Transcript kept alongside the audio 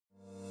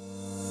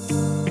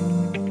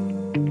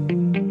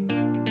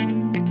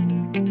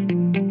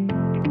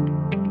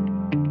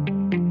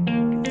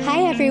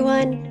Hi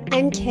everyone,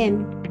 I'm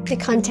Kim, the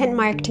Content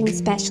Marketing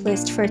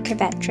Specialist for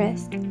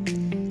Covetrus.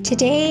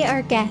 Today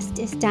our guest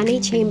is Danny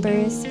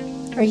Chambers,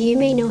 or you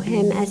may know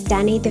him as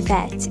Danny the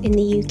Vet in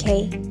the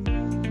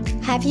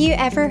UK. Have you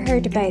ever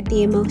heard about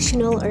the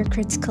emotional or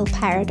critical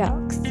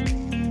paradox?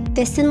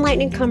 This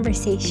enlightening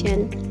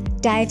conversation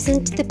dives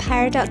into the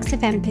paradox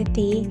of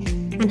empathy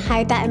and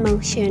how that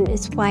emotion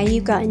is why you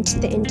got into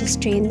the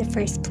industry in the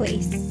first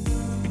place.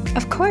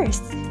 Of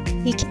course,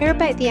 you care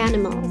about the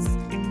animals,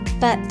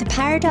 but the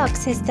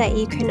paradox is that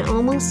you can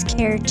almost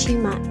care too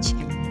much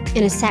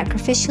in a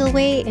sacrificial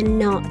way and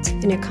not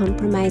in a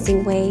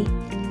compromising way.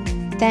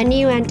 Then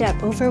you end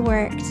up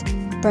overworked,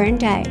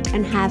 burned out,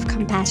 and have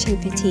compassion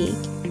fatigue.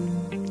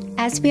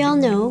 As we all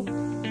know,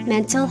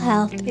 mental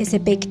health is a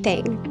big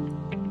thing.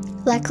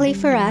 Luckily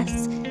for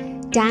us,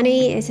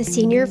 Danny is a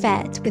senior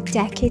vet with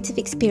decades of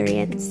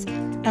experience,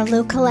 a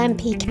local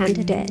MP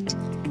candidate,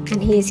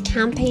 and he has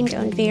campaigned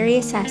on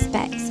various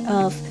aspects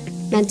of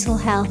mental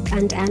health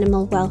and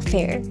animal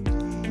welfare.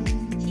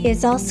 He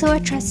is also a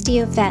trustee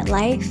of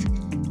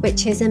VetLife,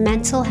 which is a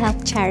mental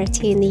health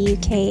charity in the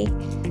UK,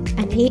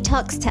 and he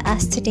talks to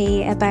us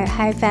today about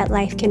how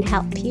VetLife can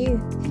help you.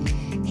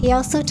 He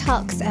also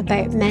talks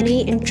about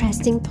many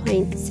interesting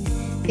points,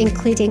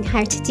 including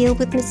how to deal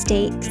with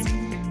mistakes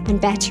and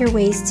better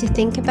ways to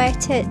think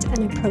about it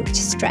and approach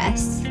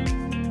stress.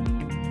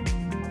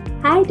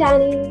 Hi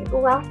Danny,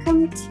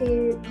 welcome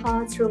to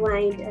Pause,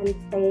 Rewind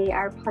and Play,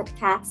 our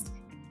podcast.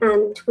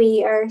 And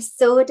we are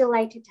so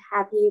delighted to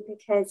have you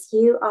because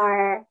you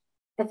are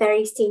a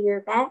very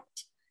senior vet.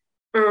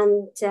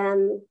 And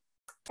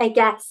I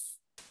guess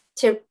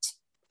to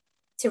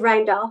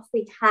round off,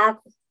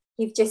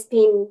 you've just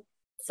been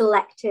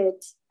selected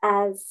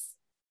as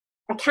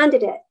a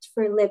candidate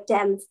for Lib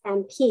Dem's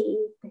MP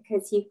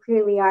because you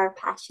clearly are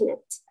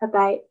passionate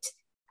about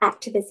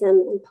activism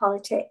and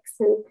politics.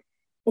 And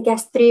I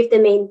guess three of the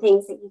main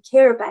things that you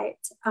care about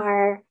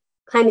are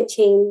climate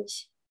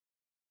change,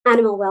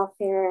 animal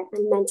welfare,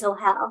 and mental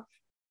health.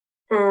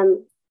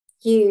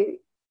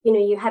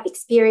 You have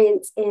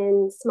experience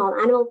in small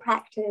animal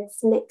practice,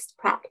 mixed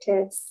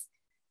practice,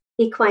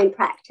 equine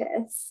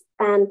practice,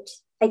 and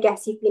I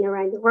guess you've been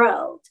around the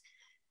world.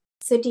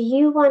 So do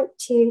you want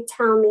to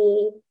tell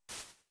me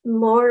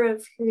more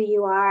of who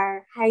you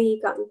are, how you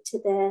got into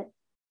the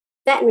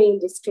veterinary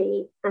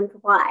industry, and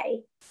why?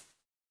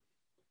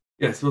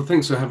 Yes, well,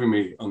 thanks for having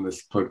me on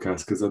this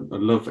podcast because I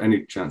love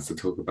any chance to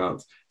talk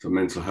about sort of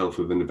mental health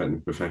within the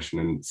veterinary profession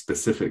and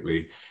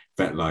specifically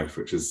VetLife,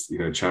 which is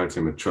a charity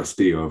I'm a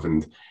trustee of,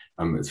 and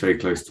it's very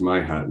close to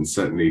my heart. And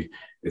certainly,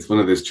 it's one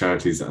of those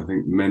charities that I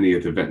think many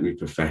of the veterinary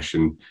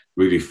profession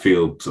really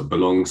feel sort of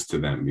belongs to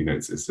them.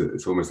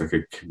 It's almost like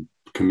a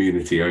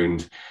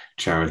community-owned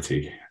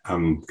charity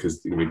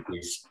because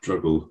we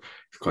struggle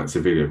quite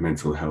severely with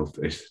mental health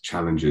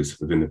challenges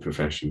within the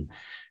profession.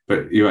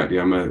 But you're right,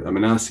 I'm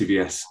an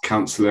RCVS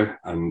councillor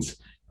and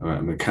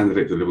I'm a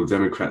candidate for the Liberal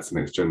Democrats in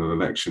the next general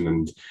election.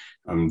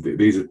 And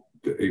these are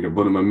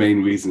one of my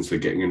main reasons for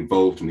getting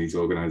involved in these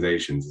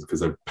organisations is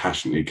because I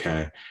passionately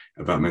care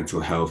about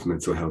mental health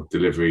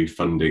delivery,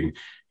 funding,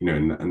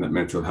 and that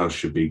mental health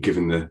should be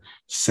given the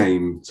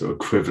same sort of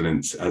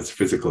equivalence as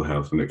physical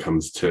health when it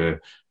comes to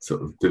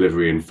sort of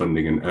delivery and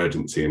funding and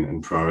urgency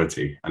and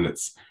priority. And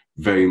it's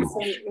very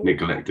much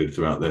neglected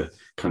throughout the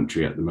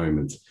country at the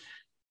moment.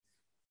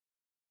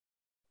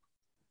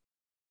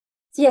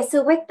 Yeah,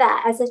 so with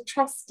that, as a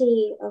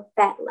trustee of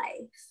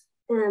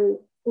VetLife,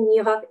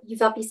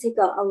 you've obviously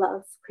got a lot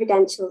of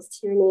credentials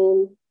to your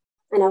name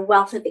and a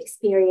wealth of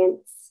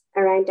experience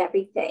around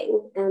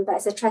everything. But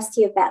as a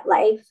trustee of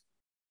VetLife,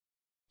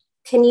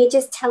 can you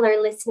just tell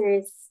our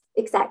listeners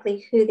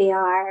exactly who they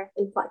are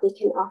and what they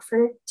can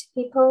offer to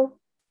people?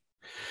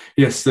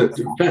 Yes,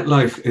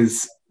 VetLife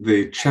is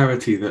the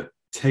charity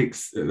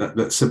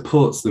that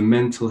supports the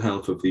mental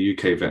health of the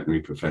UK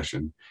veterinary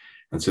profession.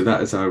 And so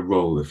that is our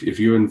role. If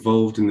you're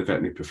involved in the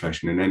veterinary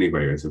profession in any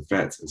way, as a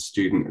vet, a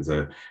student, as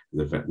a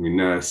veterinary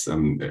nurse,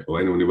 or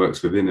anyone who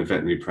works within a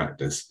veterinary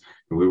practice,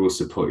 we will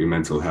support your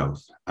mental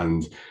health.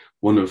 And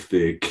one of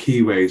the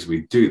key ways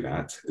we do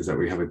that is that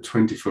we have a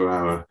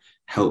 24-hour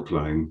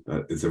helpline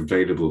that is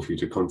available for you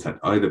to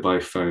contact either by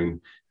phone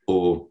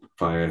or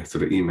via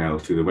sort of email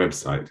through the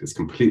website. It's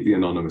completely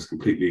anonymous,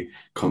 completely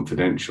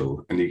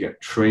confidential, and you get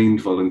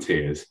trained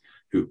volunteers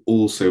who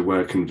also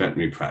work in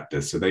veterinary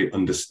practice, so they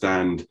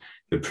understand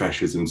the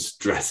pressures and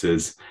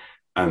stresses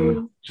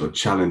and sort of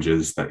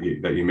challenges that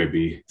you may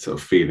be sort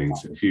of feeling.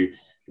 So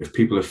if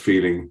people are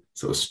feeling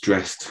sort of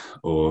stressed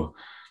or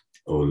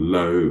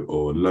low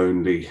or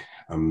lonely,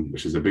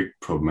 which is a big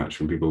problem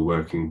actually when people are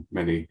working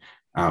many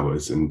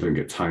hours and don't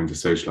get time to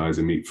socialize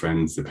and meet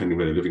friends, depending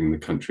where they're living in the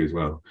country as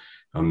well.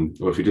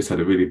 Or if you just had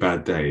a really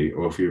bad day,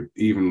 or if you're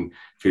even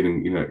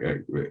feeling,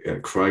 at a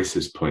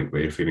crisis point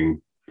where you're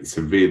feeling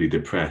severely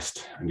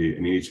depressed and you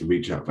need to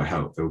reach out for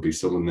help, there will be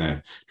someone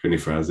there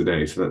 24 hours a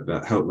day. So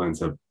that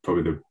helplines are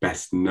probably the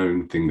best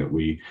known thing that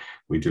we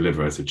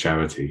deliver as a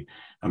charity.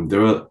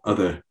 There are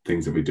other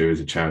things that we do as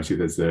a charity.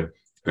 There's the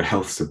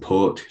health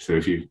support. So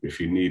if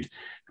you need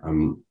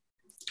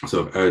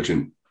sort of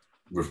urgent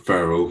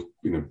referral,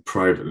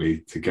 privately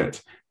to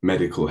get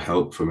medical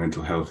help for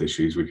mental health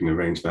issues, we can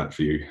arrange that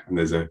for you. And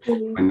there's a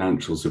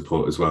financial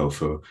support as well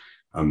for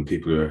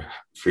people who are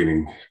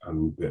feeling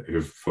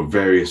for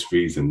various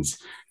reasons.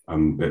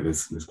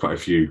 There's quite a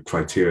few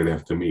criteria they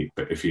have to meet.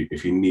 But if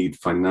you need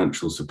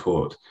financial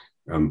support,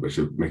 which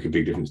will make a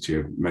big difference to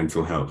your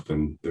mental health,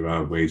 then there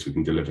are ways we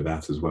can deliver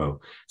that as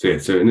well. So yeah,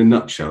 so in a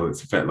nutshell,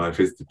 VetLife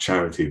is the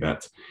charity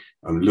that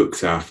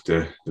looks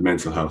after the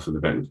mental health of the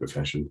veterinary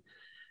profession.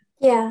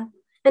 Yeah,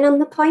 and on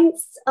the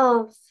points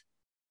of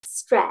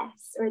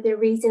stress or the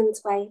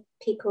reasons why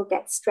people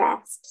get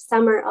stressed,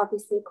 some are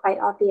obviously quite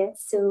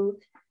obvious. So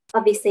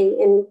obviously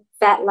in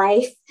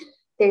VetLife,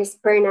 there's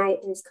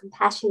burnout, there's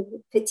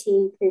compassion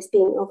fatigue, there's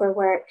being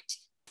overworked.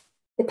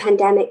 The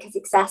pandemic has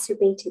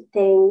exacerbated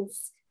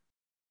things.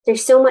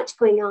 There's so much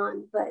going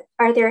on, but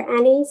are there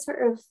any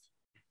sort of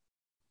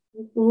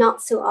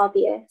not so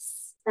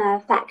obvious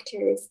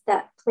factors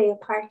that play a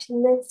part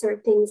in this, or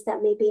things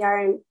that maybe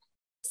aren't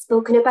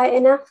spoken about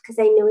enough? Because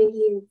I know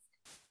you've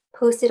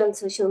posted on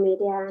social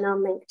media and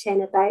on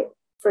LinkedIn about,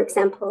 for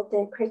example,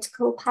 the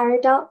critical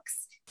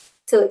paradox.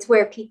 So it's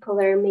where people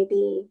are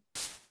maybe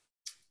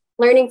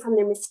learning from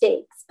their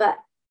mistakes, but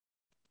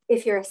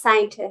if you're a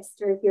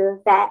scientist or if you're a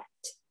vet,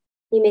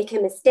 you make a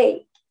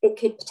mistake, it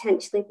could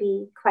potentially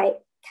be quite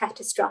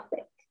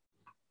catastrophic.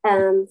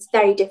 It's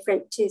very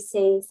different to,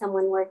 say,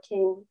 someone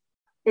working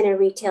in a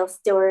retail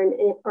store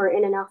or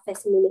in an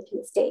office and you make a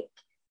mistake.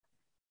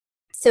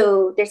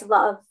 So there's a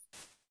lot of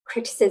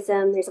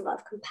criticism, there's a lot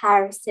of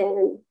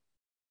comparison.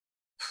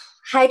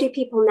 How do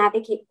people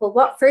navigate?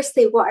 Well,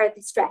 firstly, what are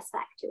the stress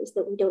factors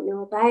that we don't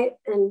know about?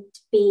 And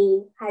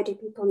B, how do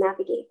people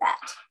navigate that?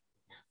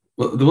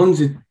 Well, the ones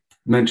you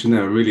mentioned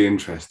there are really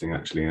interesting,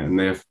 actually, and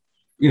they're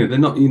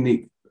not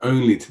unique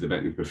only to the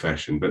veterinary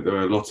profession, but there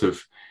are a lot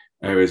of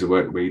areas of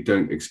work where you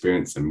don't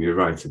experience them. You're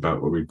right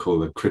about what we call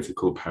the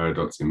critical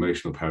paradox,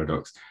 emotional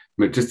paradox.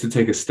 But just to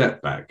take a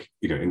step back,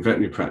 in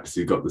veterinary practice,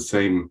 you've got the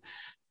same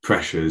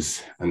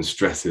pressures and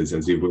stresses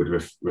as you would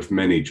with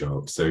many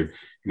jobs. So,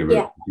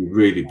 we're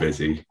really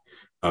busy.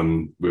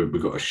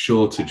 We've got a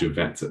shortage of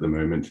vets at the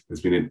moment.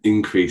 There's been an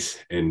increase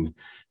in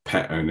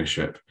pet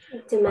ownership.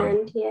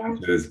 Demand, So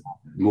there's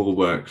more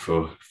work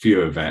for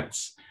fewer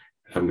vets,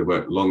 having to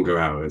work longer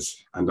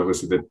hours. And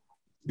obviously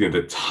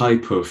the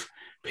type of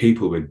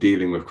people we're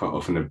dealing with quite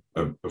often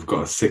have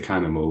got a sick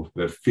animal.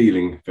 They're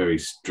feeling very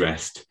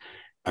stressed.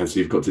 And so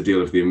you've got to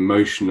deal with the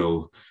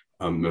emotional,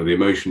 or the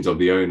emotions of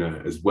the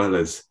owner, as well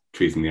as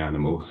treating the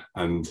animal.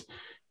 And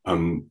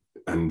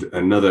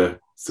another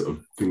sort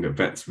of thing that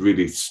vets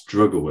really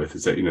struggle with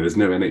is that, there's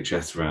no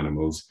NHS for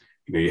animals.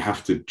 You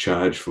have to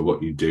charge for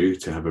what you do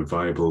to have a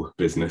viable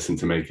business and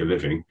to make a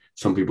living.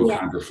 Some people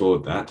can't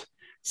afford that.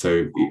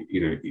 So,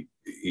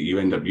 you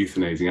end up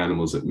euthanizing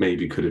animals that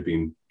maybe could have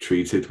been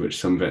treated, which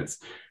some vets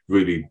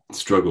really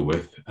struggle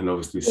with. And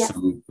obviously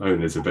some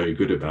owners are very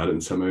good about it,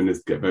 and some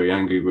owners get very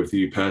angry with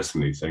you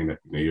personally, saying that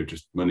you're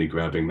just money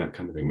grabbing, that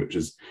kind of thing, which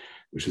is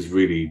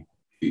really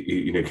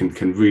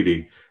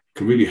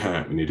can really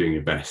hurt when you're doing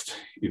your best.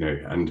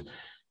 And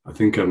I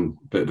think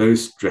that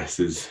those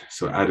stresses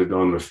sort of added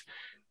on with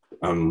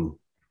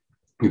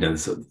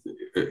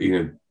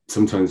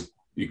sometimes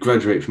you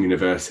graduate from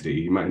university,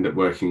 you might end up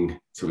working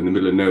sort of in the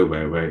middle of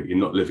nowhere where you're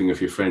not living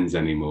with your friends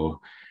anymore,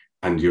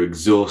 and you're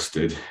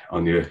exhausted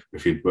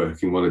if you're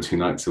working 1 or 2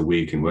 nights a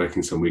week and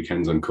working some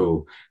weekends on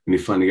call. When you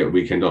finally get a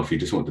weekend off, you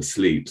just want to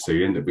sleep. So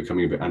you end up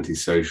becoming a bit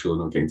antisocial,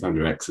 not getting time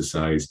to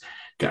exercise,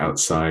 get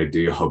outside, do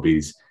your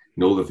hobbies,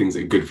 and all the things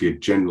that are good for your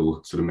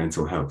general sort of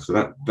mental health. So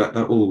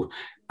that all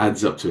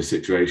adds up to a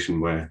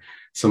situation where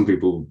some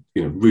people,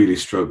 really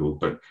struggle.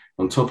 But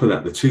on top of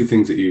that, the two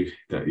things that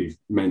you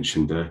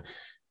mentioned are,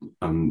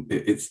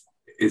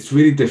 it's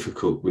really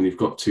difficult when you've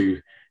got to,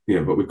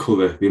 what we call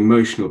the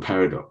emotional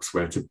paradox,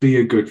 where to be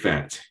a good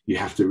vet, you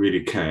have to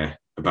really care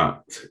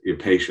about your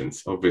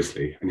patients,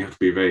 obviously, and you have to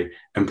be a very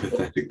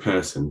empathetic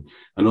person.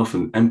 And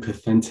often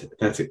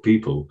empathetic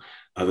people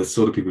are the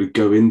sort of people who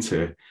go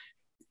into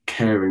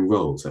caring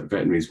roles. Like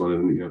veterinary is one of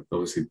them.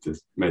 Obviously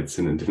there's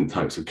medicine and different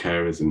types of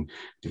carers and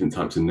different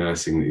types of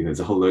nursing. There's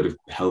a whole load of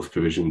health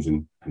provisions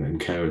and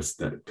carers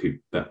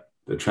that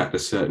attract a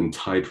certain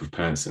type of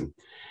person.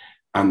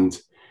 And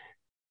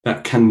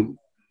that can,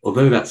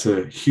 although that's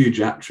a huge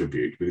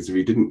attribute, because if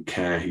you didn't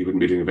care, you wouldn't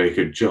be doing a very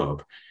good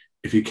job.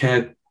 If you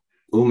cared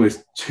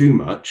almost too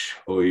much,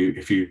 or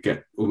if you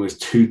get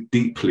almost too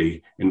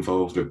deeply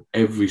involved with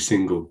every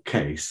single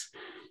case,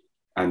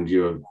 and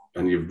you're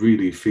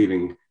really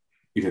feeling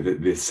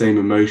the same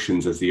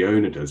emotions as the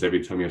owner does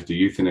every time you have to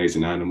euthanize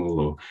an animal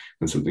or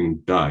when something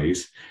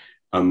dies,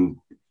 and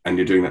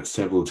you're doing that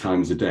several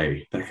times a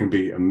day, that can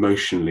be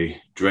emotionally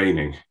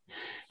draining.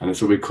 And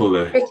it's what we call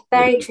a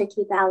very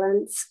tricky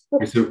balance.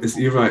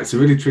 You're right. It's a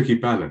really tricky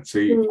balance. So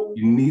Mm.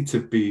 you need to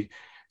be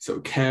sort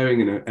of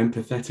caring and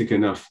empathetic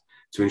enough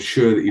to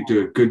ensure that you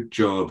do a good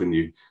job and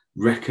you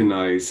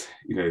recognize,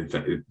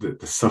 the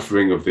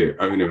suffering of the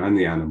owner and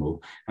the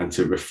animal, and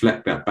to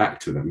reflect that back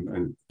to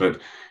them. But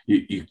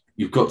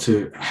you've got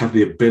to have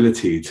the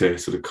ability to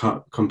sort of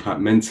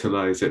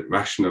compartmentalize it,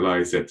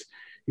 rationalize it.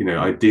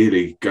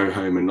 Ideally, go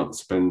home and not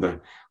spend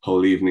the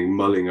whole evening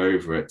mulling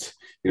over it.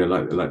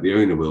 Like the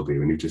owner will be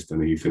when you've just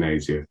done a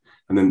euthanasia.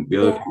 And then the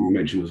other thing you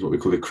mentioned was what we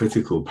call the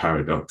critical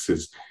paradox.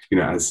 Is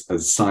as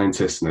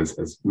scientists and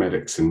as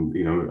medics, and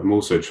I'm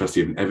also a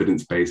trustee of an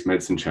evidence-based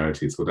medicine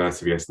charity. It's called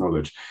RCVS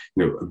Knowledge.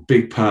 A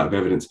big part of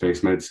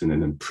evidence-based medicine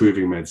and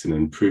improving medicine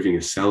and improving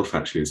yourself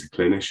actually as a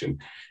clinician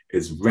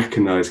is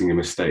recognizing your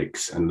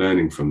mistakes and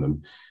learning from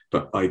them.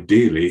 But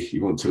ideally,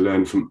 you want to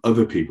learn from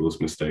other people's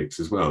mistakes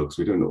as well, because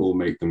we don't all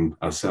make them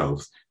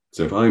ourselves.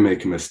 So if I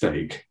make a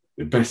mistake,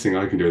 the best thing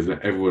I can do is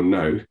let everyone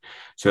know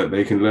so that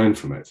they can learn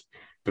from it.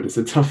 But it's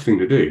a tough thing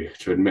to do,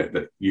 to admit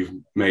that you've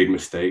made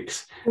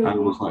mistakes. Mm-hmm.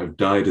 Animals might have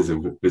died as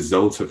a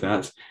result of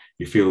that.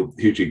 You feel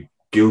hugely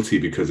guilty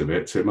because of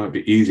it. So it might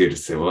be easier to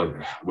say, well, it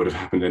would have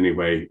happened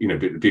anyway,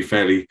 be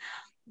fairly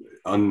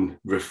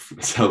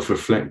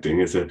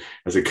self-reflecting as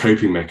a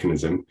coping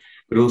mechanism.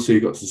 But also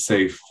you've got to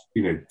say,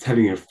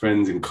 telling your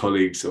friends and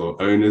colleagues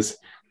or owners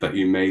that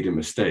you made a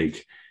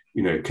mistake,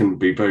 it can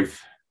be both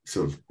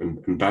sort of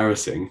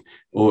embarrassing,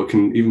 or it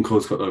can even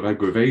cause quite a lot of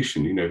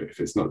aggravation, if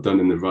it's not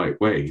done in the right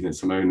way.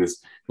 Some owners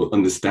will,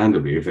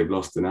 understandably, if they've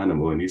lost an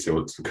animal and you say,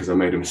 well, it's because I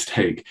made a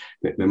mistake,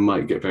 they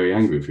might get very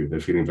angry with you. They're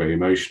feeling very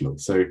emotional.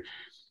 So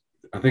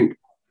I think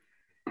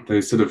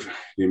those sort of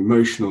the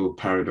emotional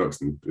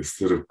paradox and this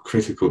sort of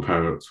critical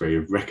paradox where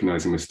you're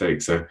recognizing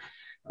mistakes are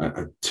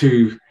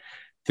two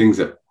things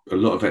that a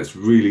lot of vets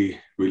really,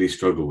 really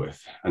struggle with.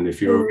 And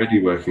if you're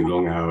already working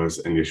long hours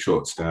and you're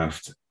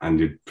short-staffed and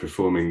you're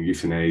performing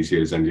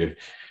euthanasias and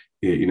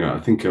I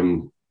think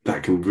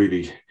that can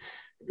really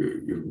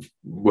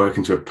work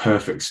into a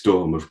perfect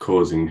storm of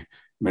causing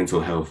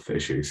mental health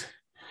issues.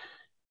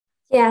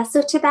 Yeah.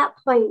 So to that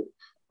point,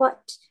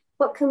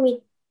 what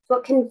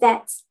can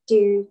vets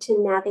do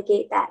to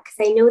navigate that?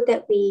 Because I know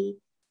that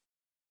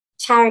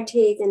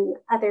charities and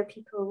other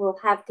people will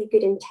have the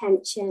good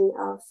intention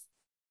of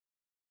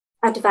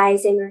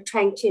advising or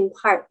trying to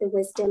impart the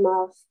wisdom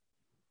of,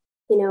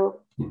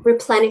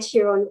 replenish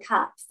your own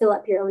cup, fill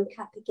up your own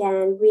cup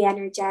again,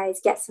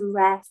 re-energize, get some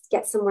rest,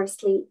 get some more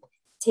sleep,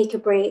 take a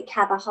break,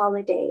 have a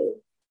holiday,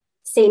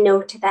 say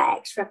no to that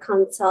extra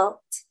consult,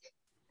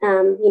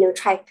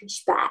 try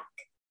push back.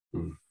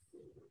 Mm.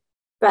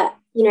 But,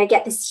 I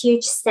get this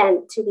huge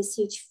sense or this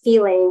huge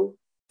feeling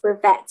where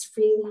vets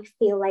really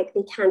feel like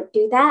they can't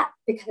do that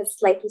because,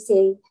 like you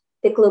say,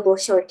 the global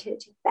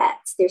shortage of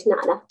vets, there's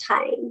not enough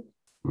time.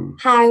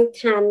 How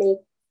can they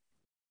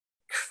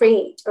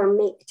create or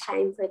make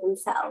time for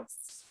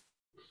themselves?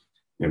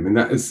 Yeah, I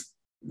mean,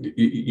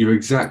 you're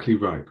exactly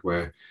right,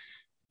 where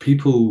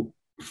people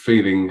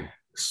feeling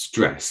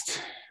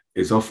stressed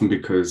is often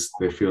because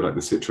they feel like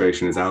the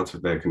situation is out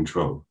of their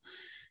control.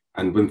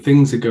 And when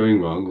things are going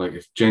wrong, like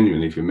if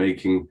you're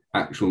making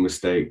actual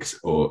mistakes,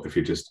 or if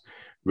you're just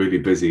really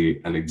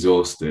busy and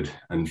exhausted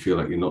and feel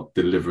like you're not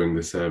delivering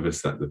the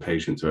service that the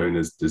patients or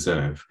owners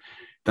deserve,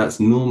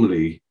 that's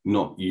normally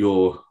not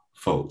your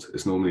fault.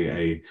 It's normally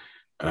a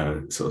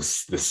sort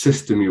of the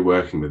system you're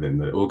working within,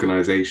 the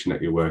organization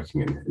that you're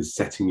working in is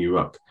setting you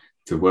up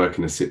to work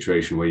in a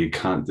situation where you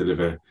can't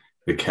deliver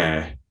the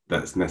care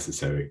that's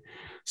necessary.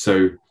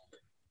 So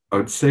I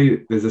would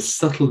say there's a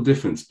subtle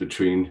difference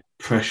between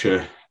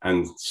pressure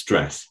and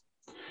stress.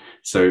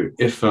 So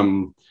if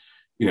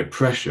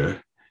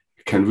pressure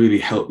can really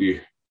help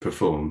you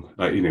perform,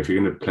 like if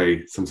you're going to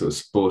play some sort of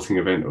sporting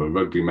event or a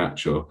rugby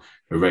match or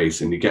a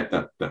race, and you get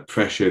that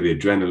pressure, the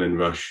adrenaline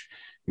rush,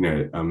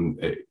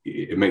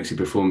 it makes you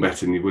perform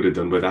better than you would have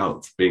done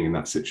without being in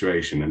that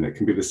situation. And it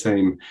can be the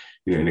same,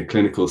 in a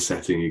clinical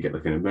setting. You get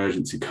like an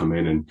emergency come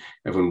in and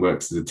everyone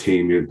works as a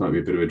team. There might be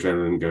a bit of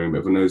adrenaline going, but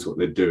everyone knows what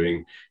they're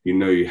doing.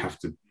 You have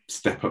to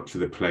step up to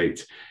the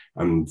plate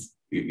and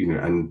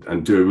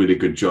do a really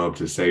good job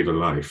to save a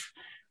life.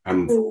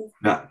 And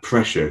that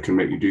pressure can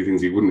make you do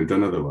things you wouldn't have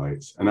done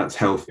otherwise. And that's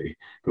healthy.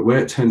 But where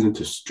it turns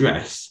into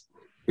stress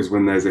is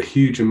when there's a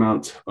huge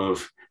amount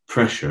of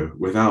pressure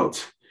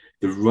without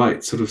the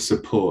right sort of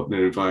support and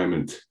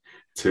environment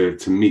to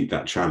meet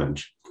that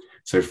challenge.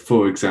 So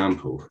for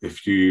example,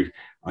 if you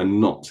are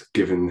not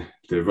given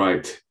the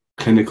right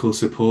clinical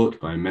support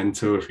by a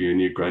mentor, if you're a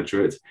new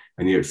graduate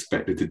and you're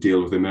expected to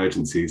deal with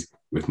emergencies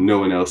with no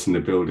one else in the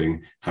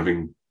building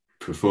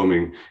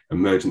performing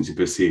emergency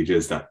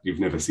procedures that you've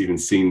never even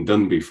seen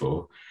done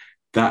before,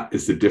 that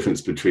is the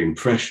difference between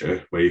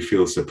pressure, where you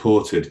feel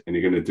supported and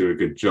you're going to do a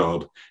good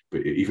job,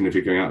 but even if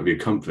you're going out of your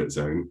comfort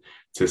zone,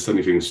 to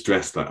suddenly feeling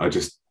stressed, like I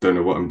just don't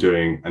know what I'm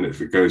doing, and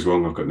if it goes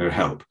wrong, I've got no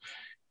help.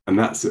 And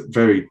that's a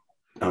very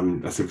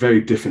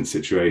different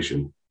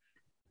situation.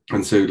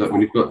 And so, like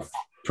when you've got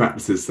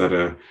practices that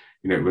are,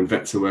 when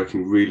vets are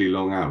working really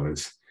long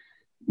hours,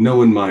 no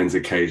one minds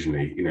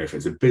occasionally, if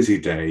it's a busy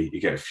day,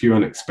 you get a few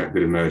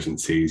unexpected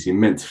emergencies, you're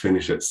meant to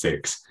finish at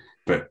 6,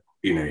 but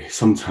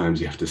sometimes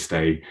you have to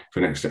stay for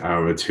an extra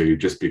hour or two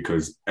just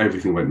because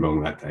everything went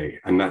wrong that day.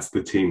 And that's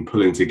the team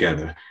pulling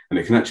together. And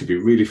it can actually be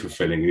really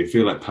fulfilling. And you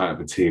feel like part of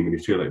a team and you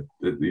feel like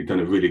that you've done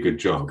a really good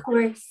job. Of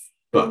course.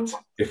 But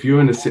if you're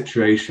in a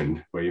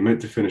situation where you're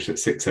meant to finish at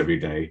 6 every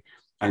day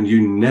and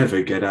you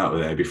never get out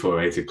of there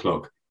before 8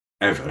 o'clock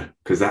ever,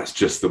 because that's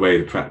just the way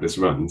the practice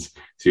runs.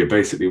 So you're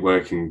basically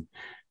working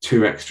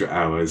 2 extra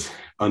hours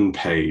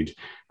unpaid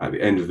at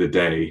the end of the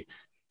day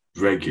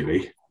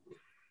regularly.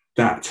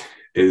 That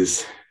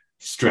is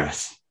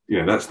stress.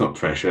 That's not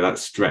pressure,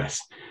 that's stress.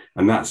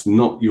 And that's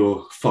not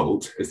your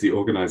fault as the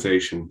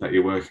organization that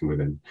you're working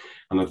within.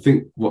 And I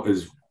think what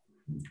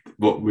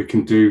we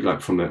can do, like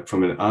from an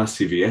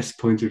RCVS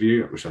point of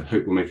view, which I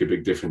hope will make a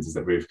big difference, is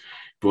that we've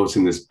brought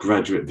in this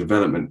graduate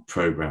development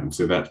program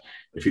so that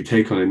if you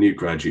take on a new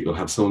graduate, you'll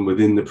have someone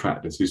within the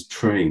practice who's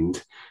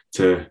trained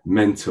to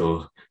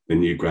mentor the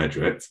new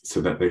graduate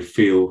so that they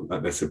feel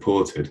that they're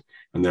supported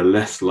and they're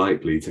less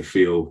likely to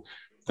feel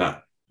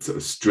that sort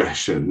of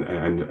stress and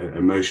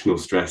emotional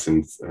stress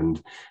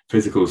and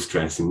physical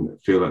stress and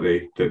feel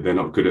like they're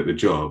not good at the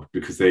job,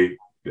 because even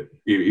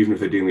if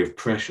they're dealing with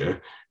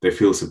pressure, they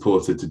feel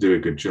supported to do a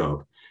good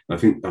job.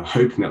 And I'm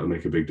hoping that will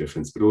make a big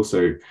difference. But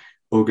also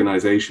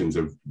organizations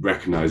are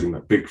recognizing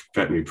that big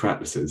veterinary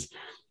practices,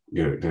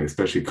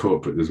 especially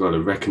corporate as well,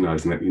 are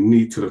recognizing that you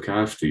need to look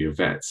after your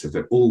vets. If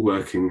they're all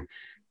working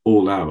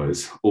all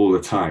hours, all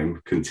the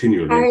time,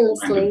 continually,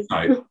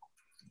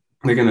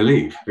 they're going to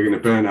leave. They're going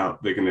to burn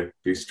out. They're going to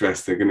be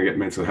stressed. They're going to get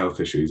mental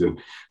health issues.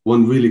 And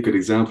one really good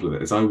example of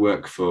it is I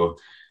work for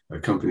a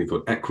company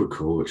called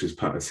Equicol, which is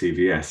part of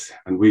CVS,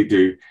 and we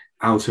do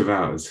out of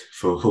hours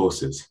for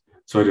horses.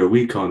 So I do a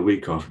week on,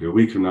 week off, I do a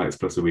week of nights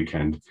plus a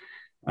weekend.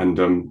 And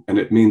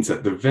it means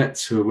that the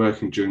vets who are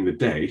working during the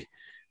day,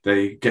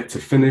 they get to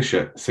finish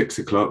at 6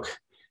 o'clock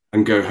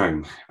and go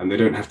home, and they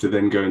don't have to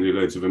then go and do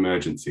loads of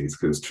emergencies,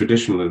 because it's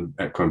traditional in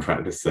equine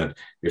practice that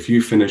if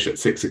you finish at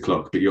 6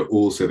 o'clock, but you're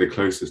also the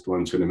closest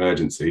one to an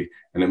emergency,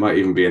 and it might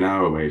even be an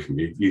hour away from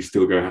you, you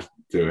still have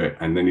to do it,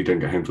 and then you don't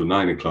get home till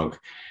 9 o'clock.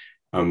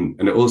 And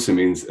it also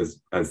means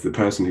as the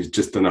person who's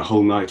just done a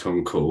whole night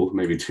on call,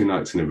 maybe 2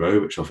 nights in a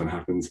row, which often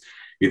happens,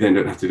 you then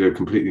don't have to do a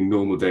completely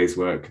normal day's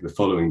work the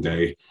following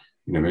day,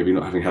 maybe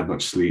not having had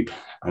much sleep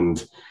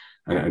and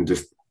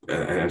just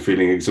and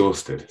feeling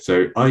exhausted.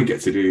 So I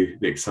get to do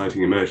the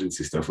exciting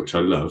emergency stuff, which I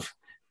love,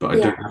 but I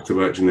don't have to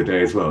work during the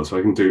day as well. So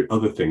I can do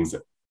other things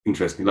that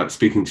interest me, like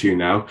speaking to you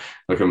now.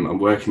 Like I'm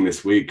working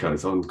this week. I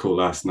was on call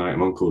last night.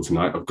 I'm on call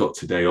tonight. I've got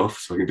today off,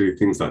 so I can do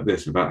things like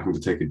this without having to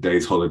take a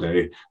day's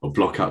holiday or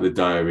block out the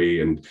diary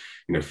and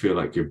feel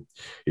like you're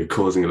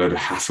causing a load of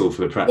hassle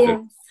for the practice.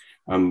 Yeah.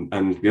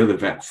 And the other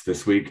vets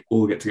this week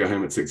all get to go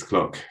home at 6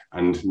 o'clock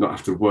and not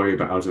have to worry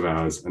about out of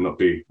hours and not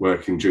be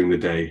working during the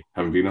day,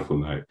 having been up all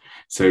night.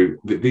 So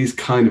these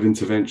kind of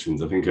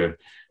interventions, I think, are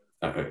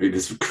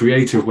this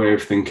creative way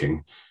of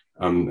thinking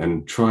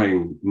and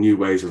trying new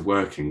ways of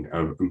working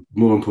are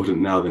more important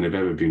now than they've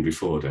ever been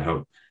before to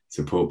help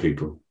support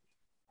people.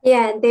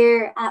 Yeah,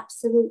 they're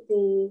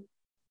absolutely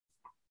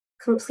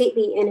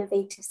completely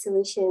innovative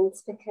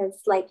solutions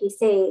because, like you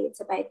say, it's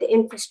about the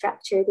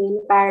infrastructure, the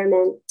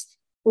environment,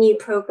 new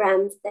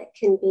programs that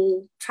can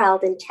be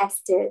trialed and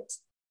tested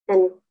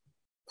and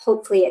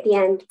hopefully at the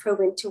end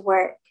proven to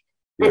work.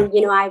 Yeah.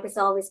 And, I was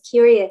always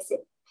curious.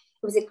 It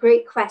was a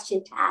great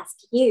question to ask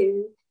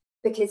you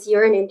because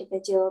you're an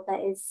individual that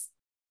is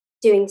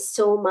doing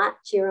so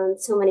much. You're on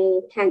so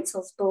many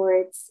councils,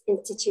 boards,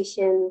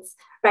 institutions,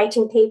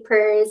 writing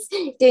papers,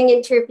 doing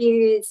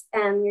interviews,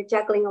 you're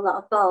juggling a lot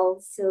of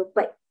balls.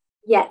 But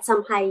yet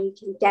somehow you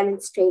can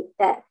demonstrate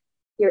that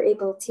you're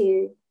able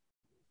to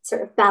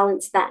sort of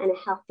balance that in a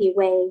healthy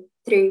way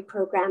through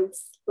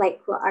programs like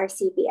what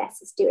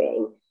RCVS is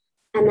doing.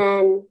 And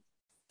then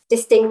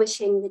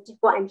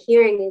what I'm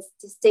hearing is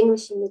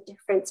distinguishing the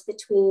difference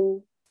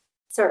between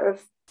sort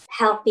of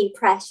healthy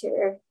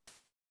pressure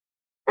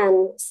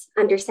and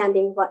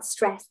understanding what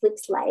stress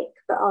looks like,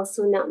 but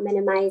also not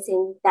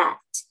minimizing that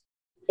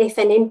if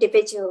an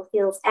individual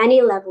feels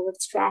any level of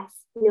stress,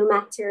 no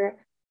matter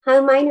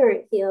how minor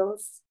it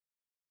feels,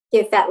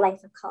 give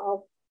VetLife a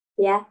call.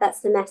 Yeah, that's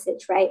the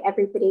message, right?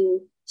 Everybody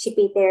should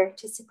be there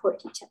to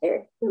support each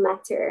other, no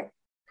matter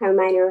how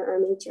minor or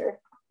major.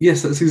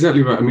 Yes, that's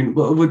exactly right. I mean,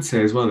 what I would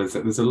say as well is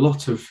that there's a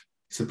lot of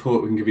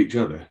support we can give each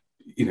other.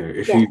 And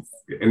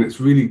it's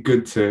really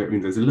good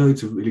there's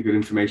loads of really good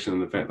information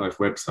on the VetLife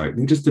website,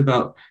 and just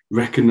about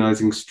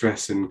recognizing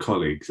stress in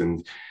colleagues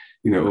and,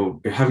 or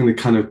having the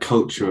kind of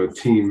culture or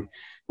team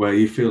where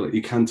you feel like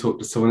you can talk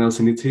to someone else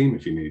in your team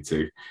if you need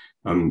to.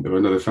 Or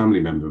another family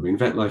member. I mean,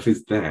 VetLife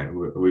is there.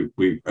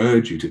 We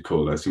urge you to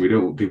call us, and we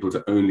don't want people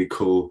to only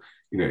call,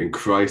 in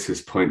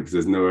crisis point because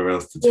there's nowhere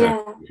else to turn.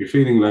 Yeah. If you're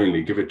feeling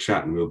lonely, give a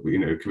chat, and we'll,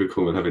 give a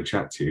call. We'll have a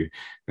chat to you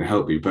and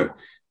help you. But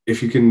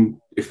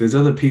if there's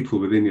other people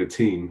within your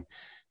team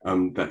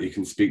that you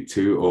can speak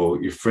to,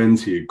 or your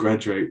friends who you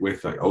graduate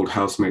with, like old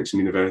housemates from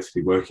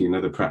university working in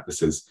other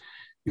practices,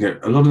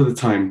 a lot of the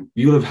time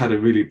you'll have had a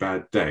really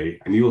bad day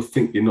and you'll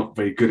think you're not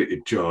very good at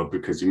your job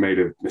because you made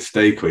a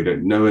mistake or you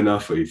don't know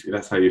enough or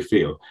that's how you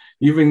feel.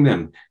 You ring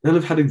them, they'll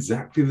have had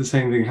exactly the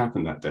same thing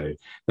happen that day.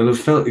 They'll have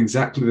felt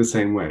exactly the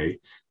same way,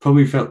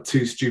 probably felt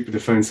too stupid to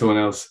phone someone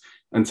else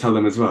and tell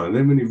them as well. And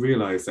then when you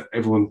realize that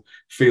everyone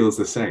feels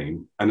the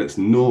same and it's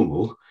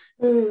normal,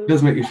 it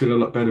does make you feel a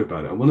lot better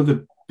about it. And one of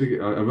the big,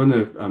 I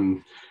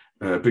run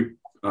a big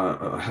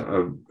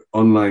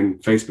online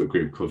Facebook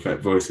group called Vet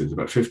Voices,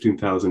 about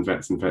 15,000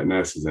 vets and vet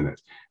nurses in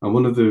it. And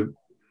one of the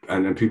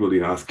and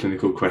people ask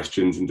clinical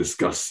questions and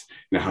discuss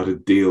how to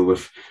deal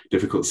with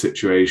difficult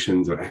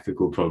situations or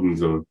ethical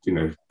problems or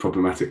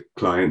problematic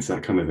clients,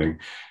 that kind of thing.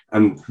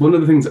 And one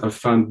of the things that I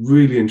found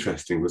really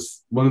interesting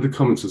was one of the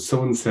comments was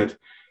someone said,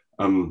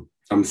 I'm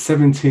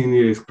 17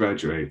 years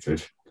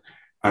graduated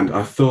and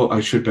I thought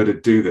I should better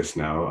do this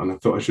now, and I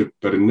thought I should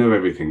better know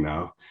everything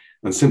now.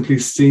 And simply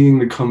seeing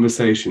the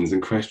conversations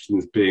and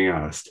questions being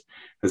asked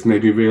has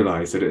made me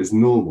realize that it is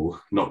normal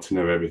not to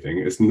know everything.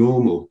 It's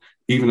normal,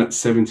 even at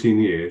 17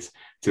 years,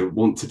 to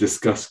want to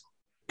discuss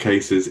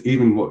cases,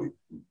 even what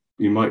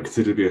you might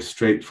consider to be a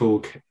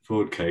straightforward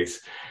case,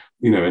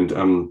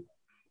 and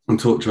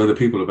talk to other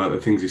people about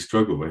the things you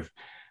struggle with.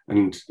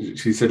 And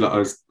she said,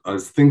 like, I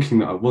was thinking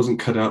that I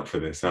wasn't cut out for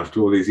this after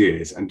all these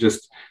years, and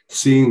just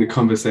seeing the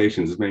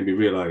conversations has made me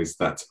realize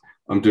that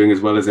I'm doing as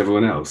well as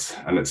everyone else,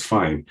 and it's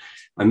fine.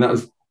 And that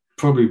was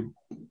probably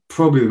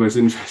the most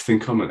interesting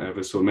comment I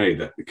ever saw made.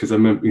 That because I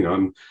remember,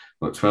 I'm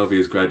like 12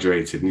 years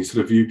graduated, and you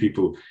sort of view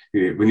people,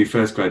 when you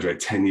first graduate,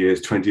 10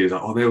 years, 20 years,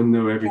 like, oh, they'll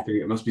know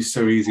everything. It must be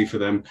so easy for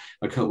them.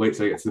 I can't wait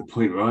till I get to the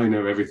point where I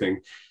know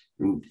everything.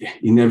 And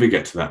you never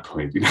get to that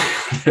point.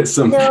 There's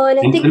some, no,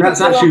 and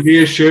that's actually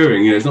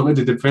reassuring. It's not meant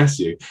to depress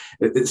you.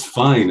 It's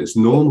fine. It's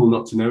normal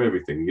not to know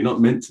everything. You're not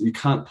meant to. You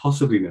can't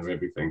possibly know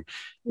everything.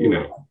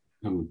 No,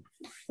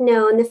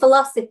 and the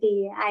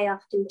philosophy I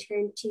often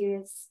turn to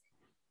is,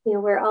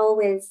 we're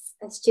always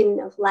a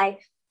student of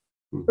life.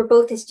 We're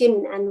both a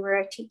student and we're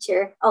a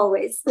teacher,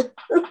 always.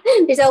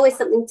 There's always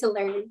something to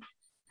learn.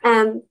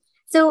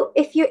 So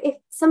if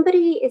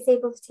somebody is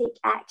able to take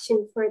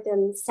action for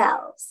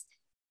themselves,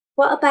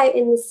 what about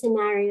in the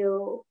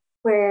scenario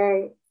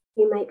where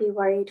you might be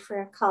worried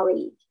for a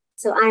colleague?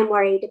 So I'm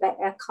worried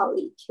about a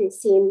colleague who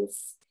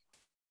seems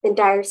in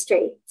dire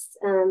straits,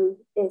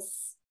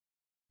 is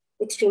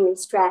extremely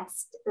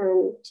stressed,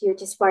 and you're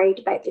just worried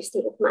about their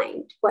state of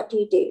mind. What do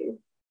you do?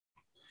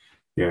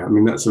 Yeah, I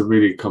mean, that's a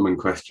really common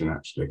question,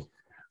 actually.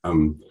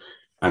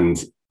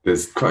 And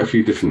there's quite a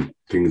few different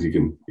things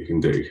you can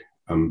do.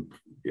 And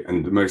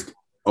the most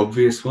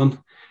obvious one,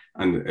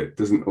 and it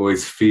doesn't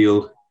always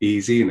feel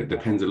easy, and it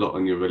depends a lot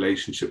on your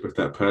relationship with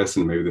that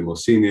person. Maybe they're more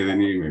senior than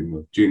you, maybe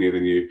more junior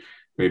than you,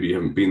 maybe you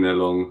haven't been there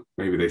long,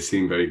 maybe they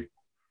seem very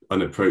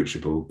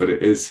unapproachable, but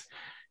it is,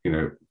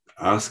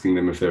 asking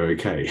them if they're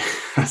okay.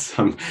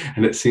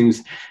 And it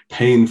seems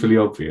painfully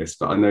obvious,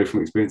 but I know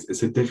from experience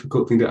it's a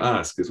difficult thing to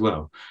ask as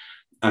well.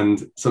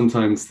 And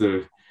sometimes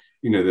the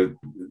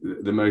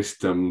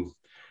most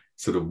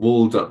sort of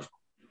walled up,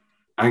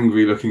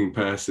 angry looking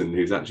person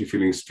who's actually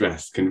feeling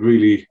stressed can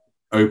really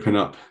open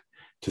up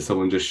to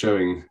someone just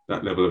showing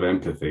that level of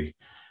empathy.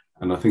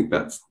 And I think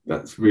that's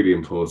really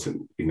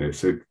important,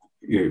 so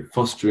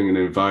fostering an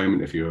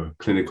environment, if you're a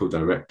clinical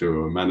director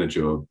or a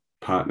manager or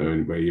partner,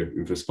 and where you're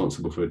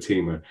responsible for a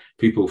team, where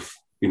people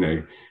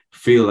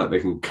feel that they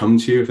can come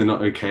to you if they're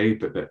not okay,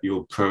 but that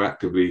you'll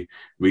proactively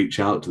reach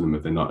out to them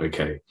if they're not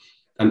okay.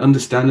 And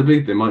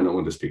understandably, they might not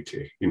want to speak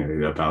to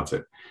you, about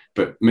it,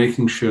 but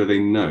making sure they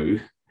know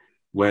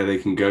where they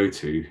can go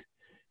to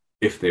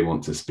if they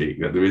want to speak,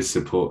 that there is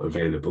support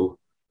available.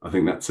 I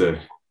think that's a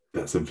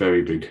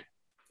very big,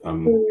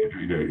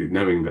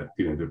 knowing that,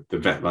 the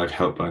VetLife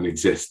helpline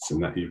exists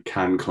and that you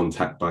can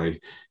contact by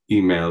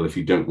email if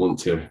you don't want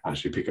to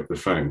actually pick up the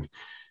phone.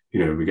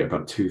 We get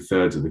about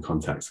 2/3 of the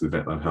contacts of the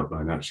VetLife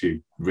helpline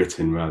actually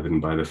written rather than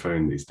by the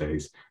phone these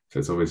days. So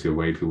it's obviously a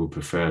way people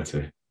prefer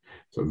to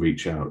sort of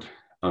reach out.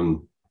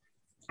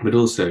 But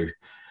also,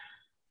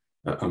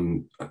 I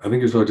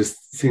think as well,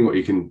 just seeing what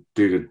you can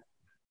do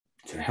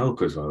to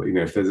help as well.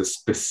 If there's a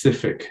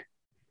specific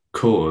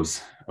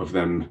cause of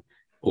them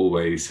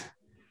always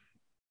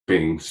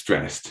being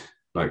stressed,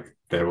 like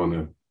they're on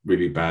a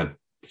really bad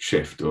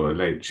shift or a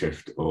late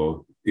shift,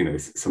 or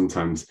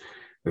sometimes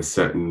there's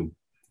certain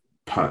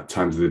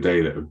times of the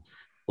day that are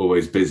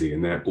always busy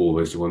and they're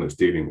always the one that's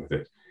dealing with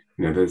it.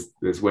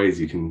 There's ways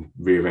you can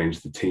rearrange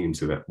the team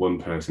so that one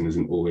person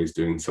isn't always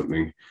doing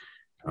something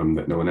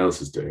that no one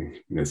else is doing,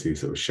 so you're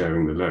sort of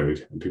sharing the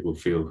load and people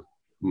feel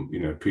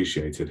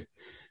appreciated.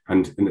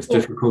 And it's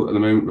difficult at the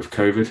moment with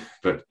COVID,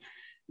 but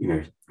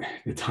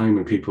the time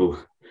when people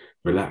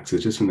relax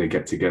is just when they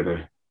get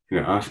together,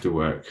 after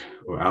work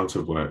or out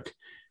of work.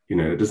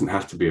 It doesn't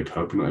have to be a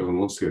pub. Not everyone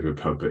wants to go to a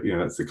pub, but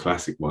that's the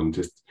classic one.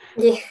 Just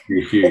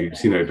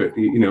refuse, but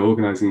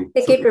organising.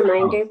 A good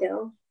reminder,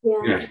 though.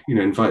 Yeah.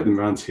 Invite them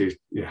around to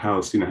your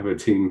house. Have a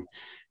team.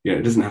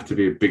 It doesn't have to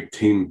be a big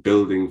team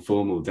building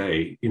formal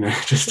day.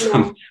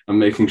 I'm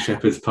making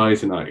shepherd's pie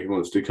tonight. Who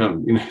wants to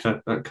come?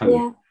 That kind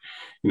of.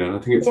 And I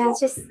think it's Yeah,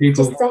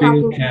 people just a feel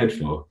helping cared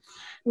hand. for,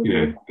 Mm-hmm.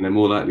 and they're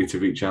more likely to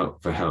reach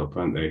out for help,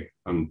 aren't they?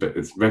 But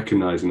it's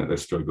recognizing that they're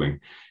struggling.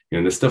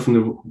 There's stuff on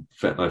the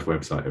VetLife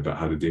website about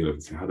how to deal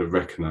with it, how to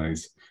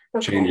recognize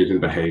Okay. changes in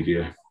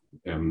behavior,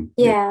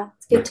 Yeah,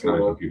 it's good to recognize when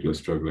know. people are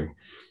struggling.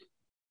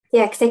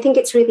 Yeah, because I think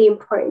it's really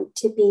important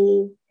to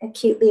be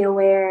acutely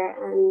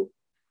aware and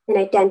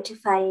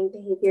identifying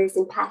behaviors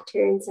and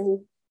patterns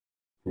and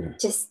Yeah.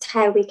 just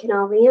how we can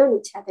all lean on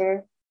each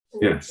other.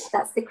 And Yes.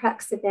 that's the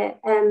crux of it.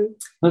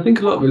 I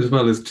think a lot of it as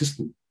well is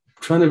just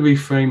trying to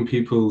reframe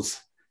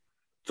people's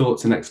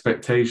thoughts and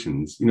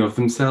expectations, of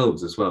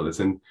themselves as well as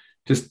in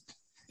just,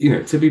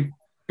 to be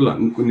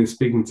blunt when you're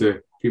speaking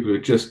to people who are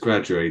just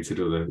graduated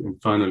or they're in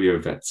final year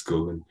of vet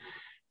school,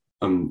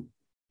 and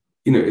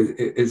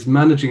it's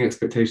managing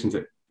expectations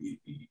that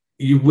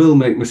you will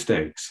make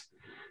mistakes.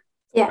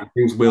 Yeah. And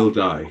things will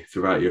die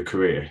throughout your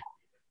career.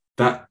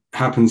 That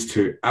happens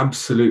to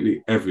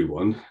absolutely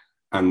everyone,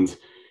 and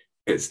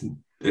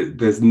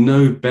there's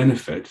no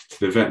benefit to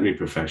the veterinary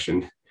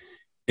profession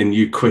in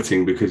you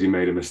quitting because you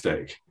made a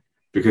mistake,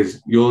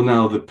 because you're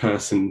now the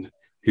person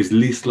who's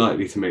least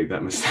likely to make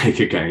that mistake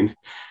again.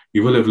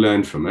 You will have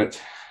learned from it,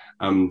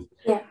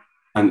 Yeah.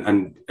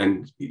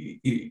 and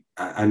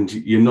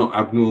you're not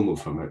abnormal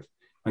from it.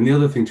 And the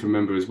other thing to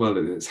remember as well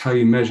is how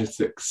you measure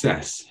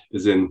success,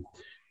 as in,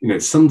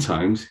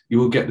 sometimes you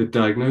will get the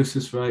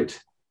diagnosis right,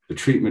 the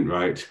treatment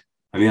right,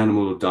 and the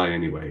animal will die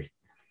anyway.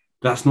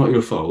 That's not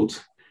your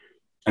fault,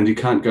 and you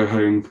can't go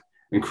home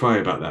and cry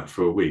about that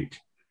for a week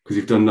because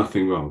you've done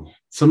nothing wrong.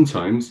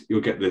 Sometimes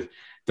you'll get the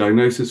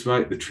diagnosis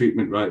right, the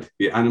treatment right,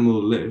 the animal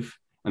will live,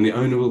 and the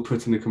owner will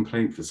put in a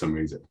complaint for some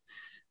reason.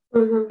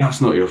 Mm-hmm.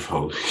 That's not your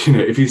fault.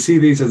 If you see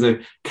these as a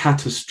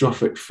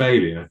catastrophic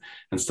failure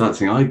and start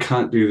saying, I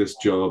can't do this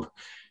job,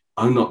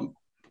 I'm not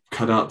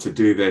cut out to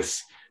do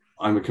this,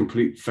 I'm a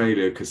complete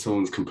failure because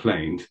someone's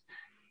complained,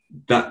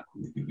 that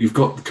you've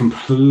got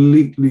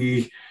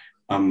completely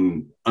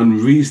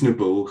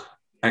unreasonable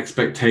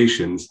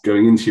expectations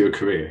going into your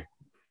career.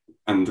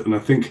 And I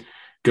think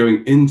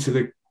going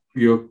into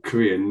your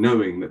career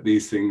knowing that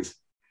these things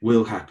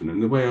will happen,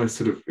 and the way I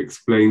sort of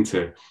explain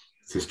to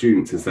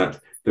students is that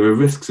there are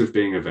risks of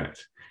being a vet,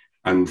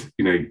 and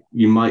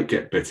you might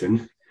get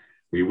bitten,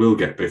 you will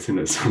get bitten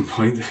at some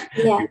point,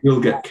 Yeah. you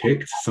will get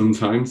kicked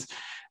sometimes,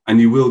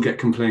 and you will get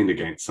complained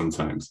against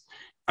sometimes.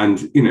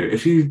 And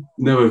if you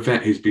know a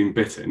vet who's been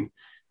bitten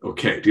or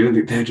kicked, you don't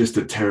think they're just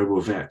a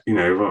terrible vet.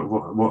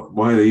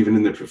 Why are they even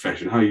in the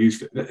profession? How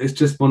useless? It's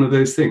just one of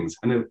those things.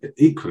 And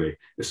equally,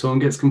 if someone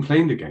gets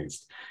complained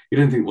against, you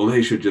don't think, well,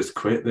 they should just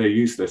quit, they're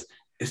useless.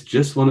 It's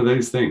just one of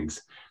those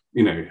things,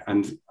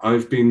 and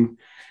I've been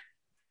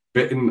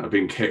bitten, I've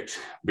been kicked,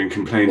 I've been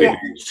complained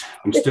against.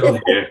 I'm still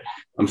here.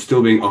 I'm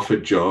still being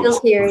offered jobs.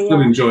 Still here, I'm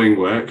still enjoying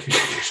work.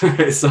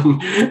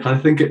 I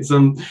think it's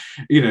and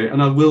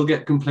I will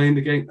get complained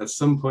against at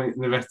some point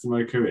in the rest of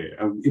my career.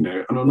 And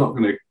I'm not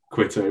going to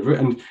quit over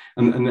it.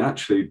 And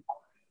actually,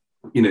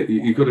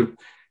 you've got to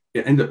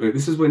end up.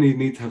 This is when you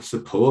need to have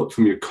support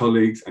from your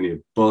colleagues and your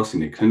boss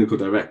and your clinical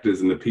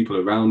directors and the people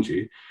around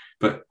you.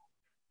 But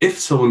if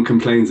someone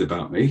complains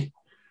about me,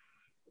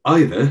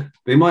 either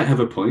they might have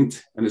a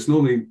point, and it's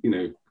normally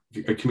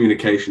a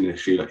communication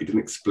issue, like you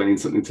didn't explain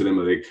something to them,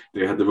 or they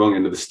had the wrong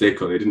end of the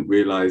stick, or they didn't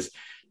realize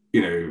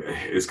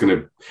it's going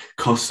to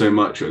cost so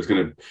much, or it's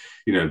going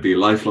to be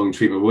lifelong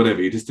treatment, or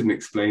whatever. You just didn't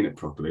explain it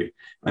properly,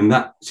 and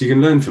that, so you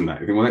can learn from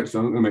that. You think, well, next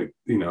time I'm going to make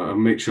I'll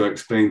make sure I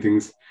explain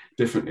things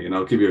differently. And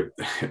I'll give you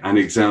an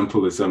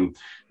example. Is in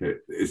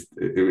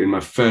my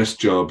first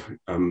job,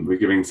 we're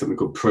giving something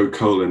called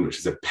Procolin, which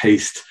is a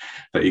paste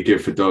that you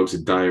give for dogs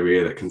with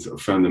diarrhea that can sort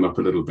of firm them up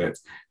a little bit.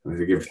 And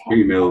they give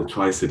 3 ml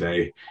twice a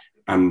day.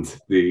 And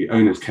the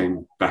owners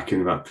came back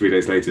in about 3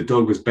 days later.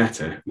 Dog was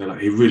better. They're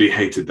like, he really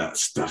hated that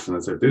stuff. And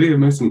I said, did he?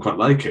 Most of them quite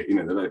like it.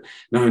 They're like,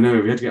 no,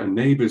 we had to get our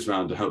neighbours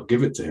round to help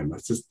give it to him.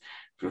 That's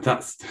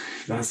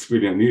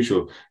really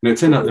unusual. And it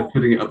turned out they're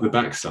putting it up the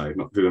backside,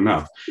 not through the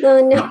mouth.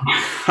 Oh, no.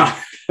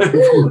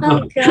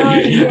 Oh,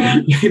 God,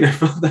 yeah.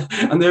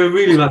 And they were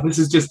really like, this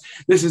is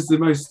the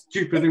most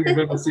stupid thing we've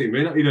ever seen.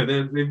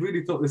 They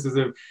really thought this is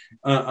a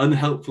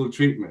unhelpful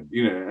treatment,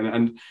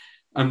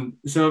 and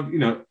so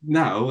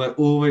now they're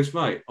always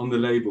right on the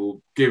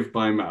label, give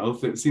by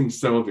mouth. It seems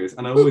so obvious,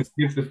 and I always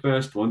give the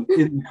first one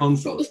in the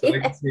consult so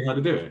they can see how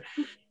to do it.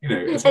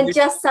 And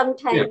just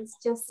sometimes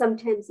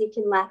you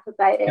can laugh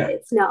about it.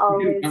 It's not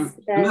always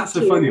and that's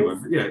a funny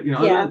one. I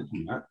learned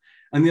from that.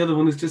 And the other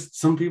one is just,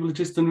 some people are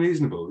just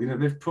unreasonable.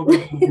 They've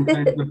probably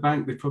complained to the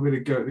bank, they've probably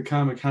go at the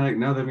car mechanic,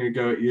 now they're going to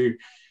go at you.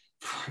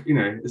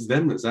 It's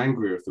them that's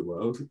angry with the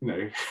world. So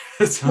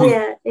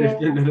don't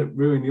let it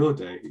ruin your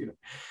day.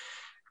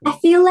 I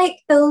feel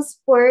like those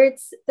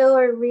words, though,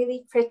 are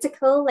really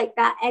critical, like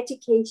that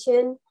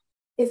education.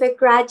 If a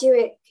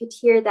graduate could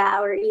hear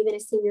that, or even a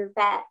senior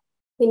vet,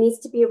 who needs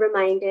to be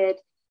reminded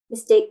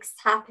mistakes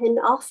happen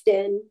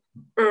often,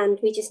 and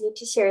we just need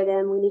to share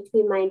them. We need to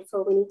be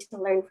mindful. We need to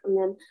learn from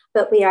them.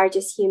 But we are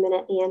just human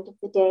at the end of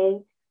the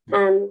day.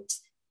 And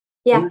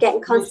Yeah, And getting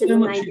there's constant so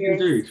much you can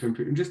do reminders. to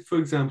improve. And just for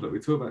example, we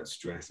talk about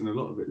stress, and a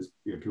lot of it is,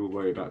 people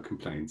worry about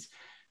complaints,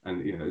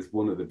 and it's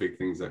one of the big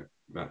things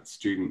that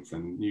students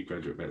and new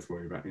graduate vets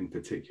worry about in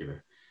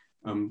particular.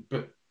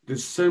 But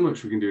there's so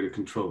much we can do to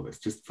control this.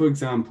 Just for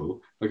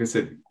example, like I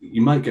said,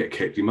 you might get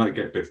kicked, you might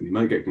get bitten, you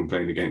might get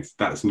complained against.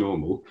 That's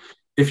normal.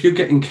 If you're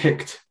getting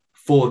kicked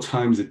 4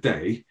 times a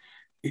day,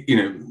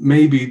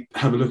 maybe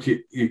have a look at,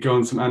 you go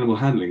on some animal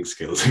handling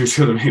skills. You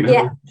see what I mean?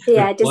 Yeah,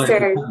 yeah, Why it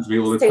discern happens to me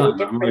all the discern time.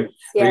 the difference.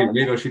 Yeah.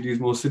 Maybe I should use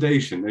more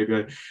sedation. Maybe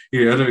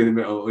I don't even,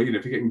 or, if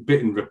you're getting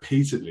bitten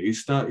repeatedly,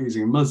 start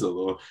using a muzzle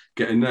or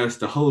get a nurse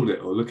to hold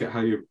it, or look at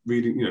how you're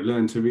reading,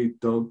 learn to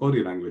read dog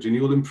body language, and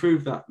you'll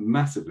improve that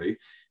massively.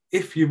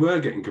 If you were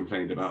getting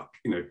complained about,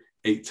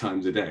 8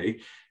 times a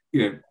day,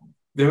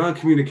 there are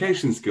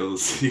communication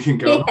skills you can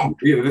go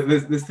Yeah. on.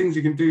 There's things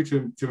you can do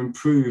to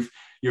improve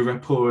your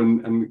rapport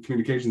and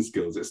communication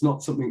skills. It's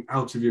not something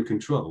out of your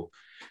control.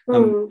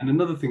 And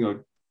another thing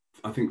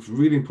I think is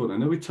really important,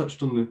 I know we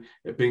touched on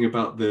it being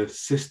about the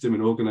system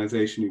and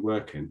organization you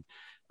work in.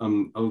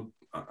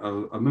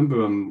 I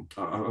remember,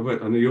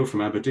 I know you're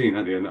from Aberdeen,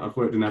 aren't you? And I've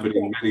worked in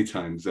Aberdeen many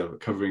times,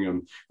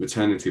 covering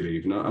maternity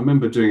leave. And I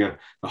remember doing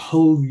a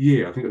whole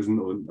year, I think it was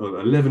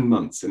 11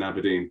 months in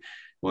Aberdeen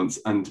once.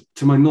 And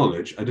to my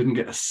knowledge, I didn't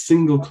get a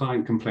single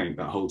client complaint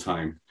that whole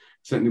time.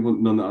 Certainly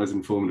none that I was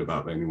informed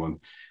about by anyone.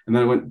 And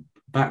then I went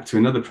back to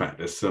another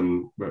practice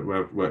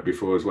where I've worked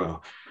before as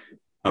well.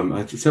 I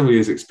had several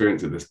years'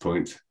 experience at this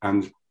point,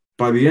 and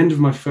by the end of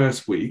my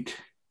first week,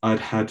 I'd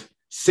had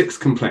 6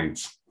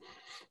 complaints,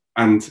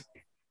 and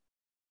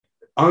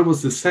I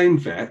was the same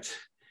vet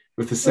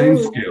with the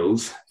same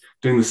skills,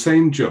 doing the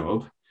same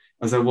job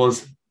as I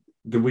was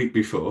the week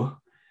before,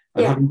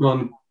 and having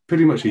gone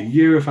pretty much a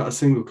year without a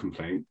single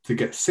complaint to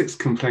get 6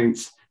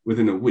 complaints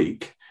within a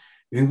week.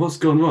 You think, what's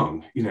gone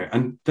wrong?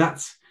 And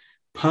that's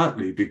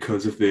partly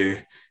because of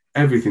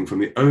everything from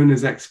the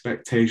owner's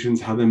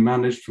expectations, how they're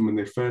managed from when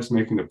they first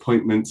make an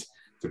appointment,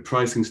 to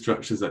pricing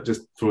structures that,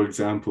 just for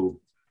example,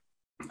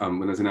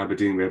 when I was in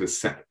Aberdeen, we had a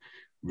set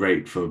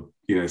rate for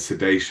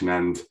sedation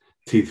and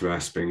teeth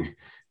rasping,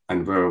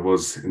 and where I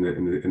was in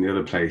the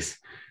other place,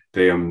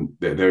 they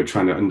were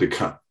trying to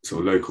undercut sort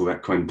of local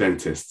equine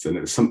dentists, and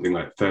it was something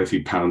like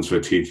 £30 for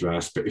a teeth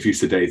rasp, but if you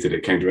sedated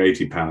it came to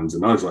 £80.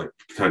 And I was like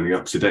turning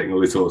up, sedating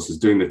all these horses,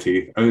 doing the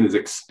teeth, owners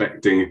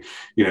expecting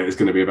it's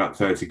going to be about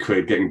 30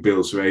 quid, getting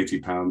bills for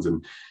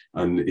 £80,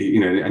 and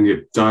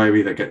your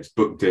diary that gets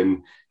booked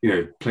in,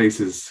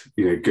 places,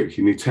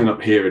 you turn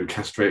up here and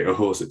castrate a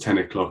horse at 10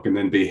 o'clock and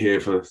then be here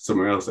for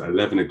somewhere else at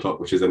 11 o'clock,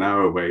 which is an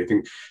hour away. You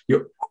think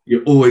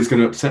you're always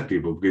going to upset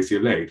people because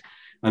you're late.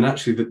 And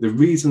actually, the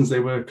reasons they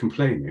were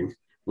complaining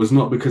was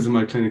not because of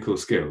my clinical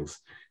skills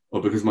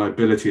or because of my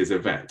ability as a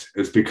vet. It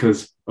was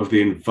because of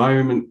the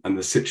environment and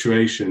the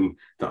situation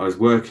that I was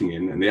working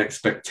in, and the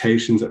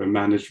expectations that were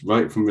managed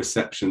right from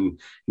reception,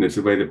 to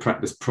the way the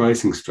practice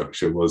pricing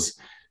structure was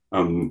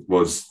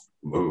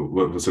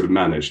sort of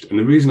managed. And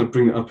the reason I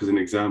bring it up as an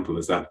example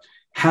is that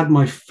had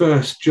my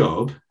first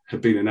job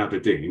had been in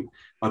Aberdeen,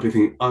 I'd be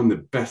thinking, I'm the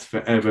best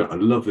forever. I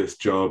love this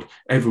job.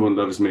 Everyone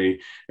loves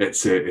me.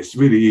 It's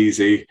really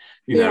easy.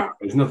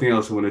 There's nothing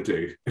else I want to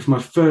do. If my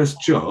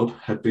first job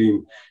had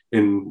been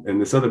in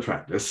this other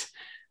practice,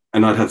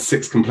 and I'd had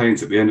 6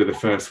 complaints at the end of the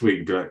first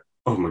week, be like,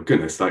 oh my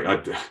goodness, like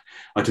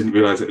I didn't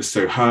realize it was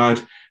so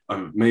hard.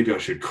 Maybe I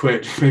should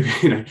quit. Maybe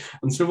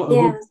And so what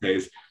I would say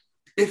is,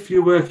 if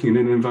you're working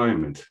in an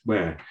environment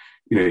where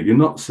you're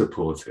not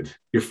supported,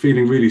 you're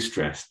feeling really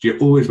stressed, you're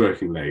always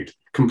working late,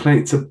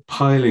 complaints are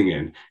piling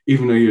in,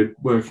 even though you're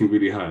working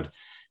really hard,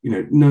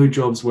 no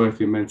job's worth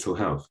your mental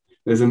health.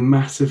 There's a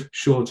massive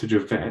shortage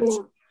of vets.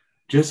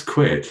 Just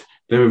quit.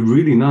 There are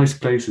really nice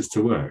places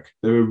to work.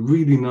 There are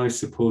really nice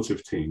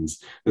supportive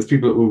teams. There's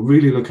people that will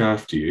really look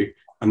after you,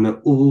 and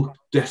they're all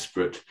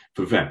desperate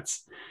for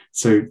vets.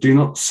 So do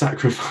not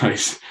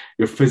sacrifice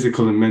your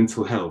physical and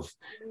mental health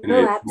in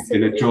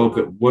a job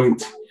that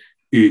won't,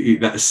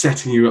 that is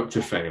setting you up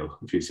to fail,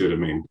 if you see what I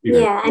mean.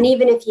 And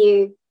even if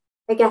you,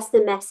 I guess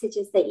the message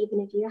is that even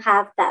if you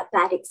have that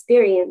bad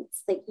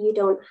experience, like, you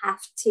don't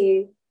have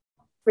to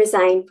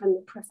resign from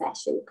the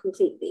profession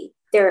completely.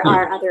 There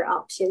are other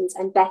options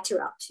and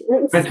better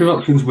options. Better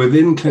options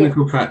within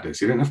clinical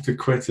practice. You don't have to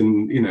quit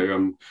and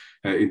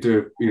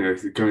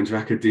go into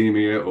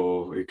academia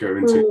or go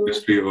into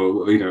industry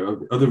or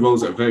other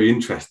roles that are very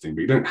interesting,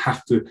 but you don't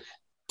have to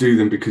do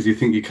them because you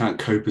think you can't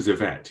cope as a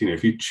vet.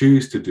 If you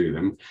choose to do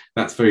them,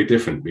 that's very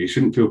different, but you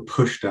shouldn't feel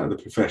pushed out of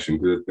the profession,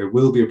 because there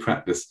will be a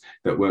practice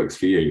that works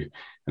for you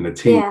and a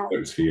team that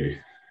works for you.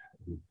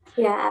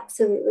 Yeah,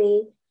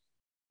 absolutely.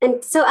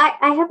 And so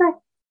I have a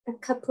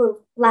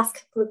last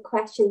couple of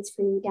questions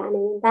for you, Danny,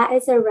 and that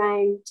is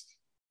around,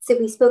 so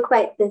we spoke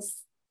about the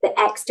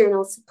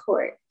external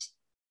support.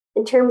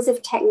 In terms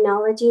of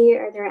technology,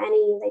 are there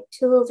any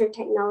tools or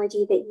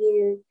technology that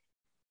you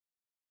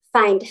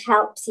find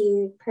helps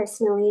you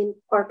personally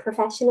or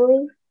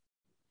professionally?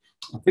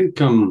 I think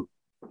for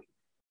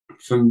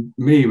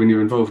me, when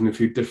you're involved in a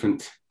few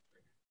different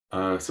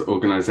sort of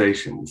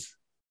organizations,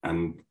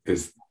 and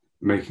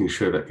making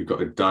sure that you've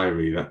got a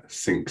diary that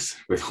syncs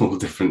with all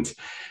different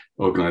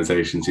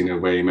organizations,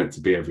 where you're meant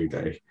to be every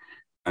day.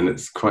 And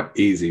it's quite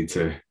easy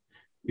to,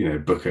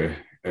 book a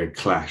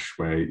clash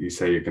where you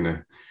say you're going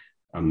to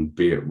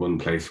be at one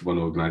place for one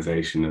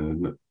organization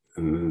and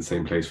in the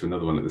same place for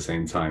another one at the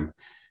same time.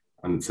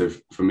 And so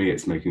for me,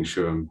 it's making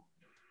sure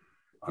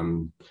I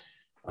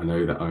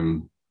know that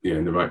I'm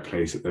in the right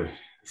place at the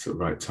sort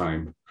of right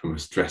time from a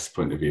stress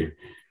point of view.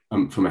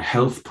 From a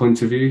health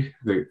point of view,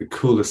 the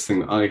coolest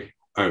thing that I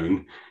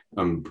own,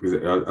 because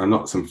I'm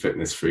not some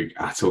fitness freak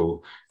at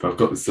all, but I've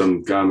got this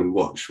Garmin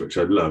watch, which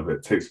I love.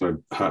 It takes my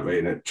heart rate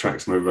and it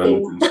tracks my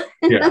runs. And,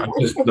 I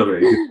just love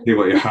it. You can see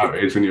what your heart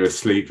rate is when you're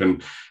asleep.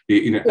 And,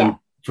 and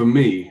for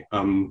me,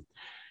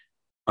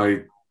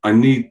 I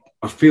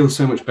feel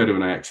so much better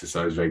when I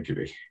exercise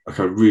regularly. Like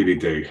I really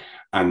do.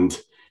 And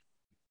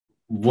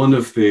one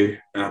of the,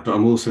 but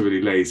I'm also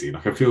really lazy.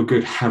 Like I feel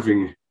good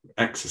having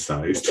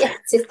exercised. Yeah,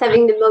 just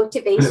having the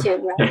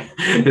motivation, right?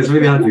 It's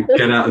really hard to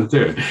get out and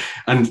do it.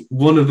 And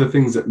one of the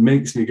things that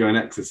makes me go and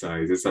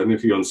exercise is, I don't know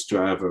if you're on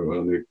Strava or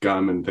on the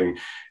Garmin thing,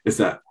 is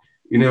that,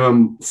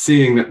 I'm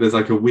seeing that there's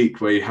like a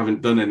week where you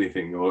haven't done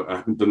anything or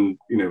haven't done,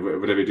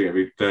 whatever you do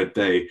every third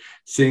day,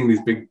 seeing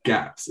these big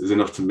gaps is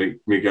enough to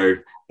make me go,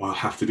 I'll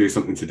have to do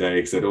something today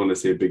because I don't want to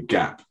see a big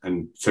gap.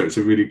 And so it's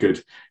a really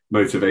good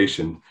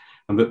motivation.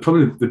 But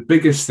probably the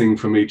biggest thing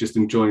for me, just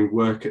enjoying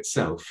work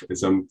itself,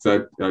 is so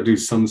I do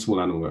some small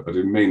animal work. I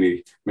do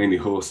mainly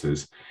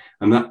horses,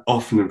 and that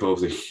often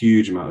involves a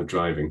huge amount of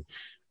driving.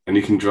 And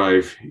you can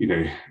drive,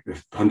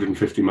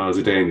 150 miles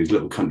a day in these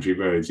little country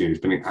roads.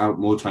 Spending out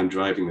more time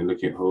driving than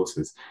looking at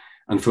horses.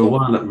 And for a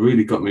while, that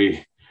really got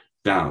me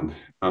down.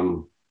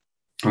 And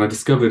I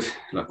discovered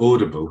like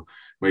Audible,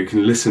 where you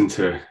can listen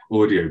to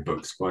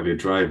audiobooks while you're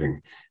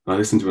driving. And I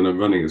listen to when I'm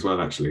running as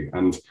well, actually.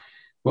 And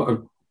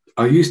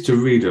I used to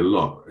read a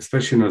lot,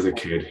 especially when I was a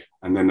kid.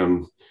 And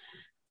then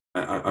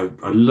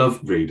I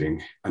loved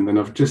reading. And then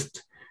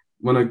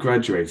when I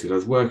graduated, I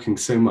was working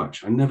so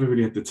much, I never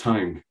really had the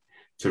time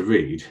to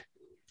read.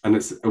 And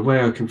it's a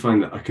way I can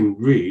find that I can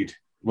read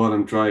while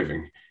I'm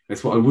driving.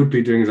 It's what I would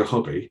be doing as a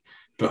hobby,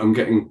 but I'm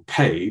getting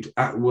paid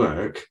at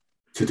work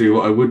to do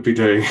what I would be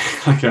doing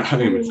like at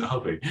home as a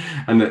hobby.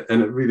 And it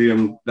really,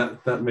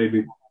 that made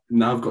me,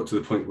 now I've got to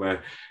the point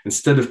where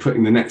instead of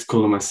putting the next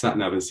call on my sat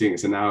nav and seeing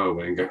it's an hour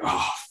away and going,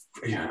 a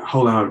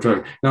whole hour of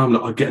driving. Now I'm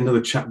like, I'll get another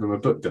chapter of my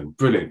book done.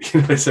 Brilliant. So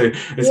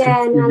it's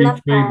completely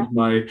reframed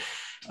my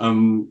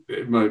the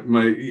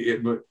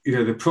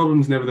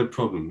problem's never the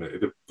problem.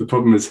 The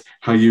problem is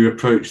how you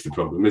approach the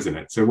problem, isn't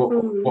it? So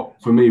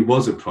what for me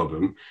was a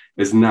problem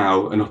is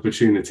now an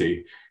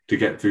opportunity to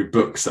get through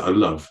books that I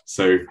love.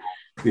 So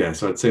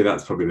so I'd say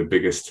that's probably the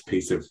biggest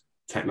piece of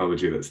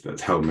technology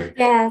that's helped me.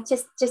 Yeah,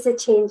 just a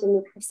change in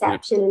the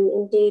perception. And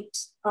indeed,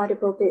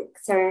 Audible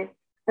books are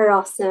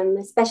awesome,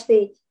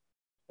 especially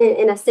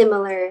in a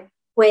similar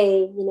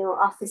way.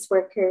 Office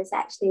workers,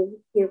 actually,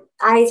 your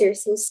eyes are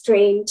so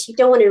strained, you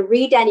don't want to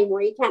read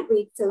anymore, you can't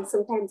read, so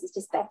sometimes it's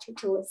just better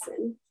to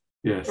listen.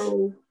 Yes.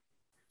 And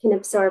can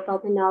absorb all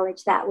the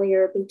knowledge that way,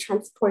 or be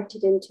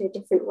transported into a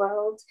different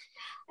world.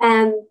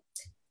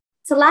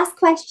 So last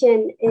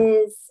question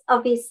is,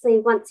 obviously,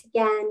 once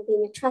again,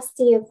 being a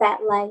trustee of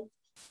VetLife,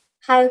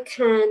 how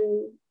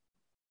can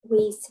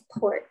we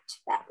support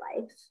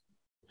VetLife?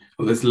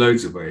 Well, there's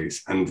loads of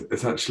ways, and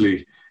it's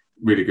actually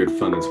really good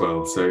fun as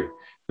well. So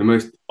the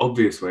most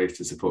obvious ways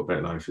to support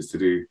VetLife is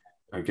to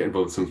get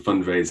involved in some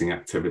fundraising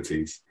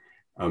activities.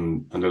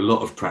 And a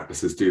lot of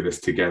practices do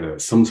this together.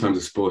 Sometimes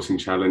a sporting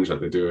challenge,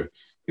 like they do a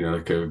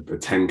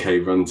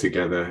 10K run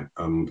together,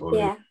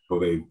 or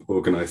they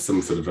organize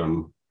some sort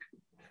of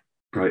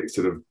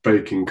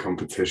baking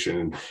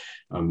competition.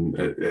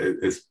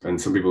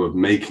 And some people are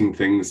making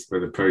things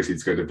where the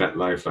proceeds go to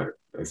VetLife, like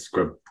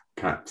scrub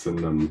caps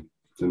and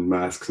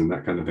masks and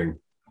that kind of thing.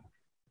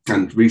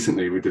 And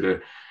recently we did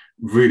a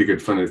really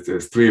good fun.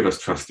 There's three of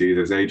us trustees.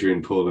 There's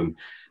Adrian, Paul, and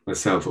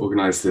myself,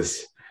 organised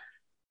this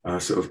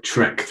sort of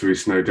trek through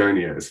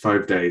Snowdonia. It's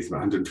 5 days, about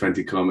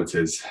 120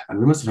 kilometres. And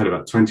we must have had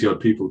about 20 odd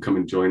people come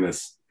and join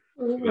us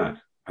for that.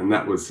 And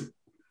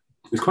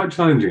it's quite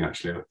challenging,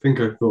 actually. I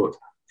think I thought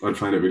I'd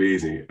find it really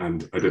easy,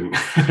 and I didn't.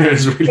 It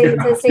was really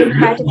it's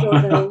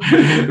incredible.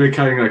 We're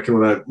carrying like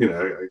all our,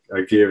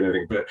 our gear and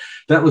everything, but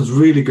that was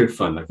really good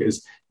fun. Like, it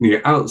was,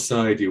 you're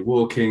outside, you're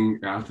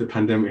walking. After the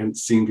pandemic, we hadn't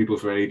seen people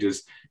for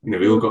ages.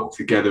 We all got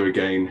together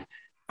again,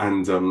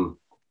 and we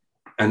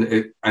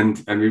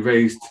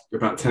raised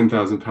about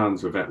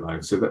 £10,000 for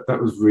VetLife. So that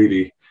was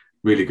really,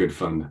 really good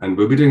fun, and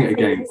we'll be doing it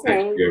again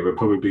next year. We'll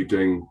probably be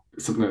doing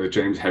something like the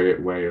James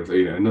Herriot Way, or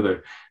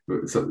another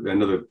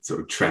sort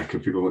of trek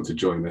if people want to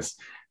join us.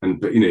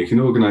 But you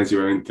can organise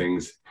your own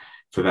things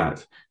for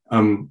that.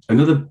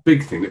 Another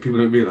big thing that people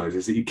don't realise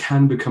is that you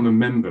can become a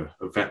member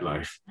of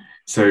VetLife.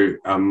 So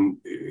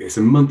it's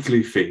a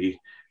monthly fee.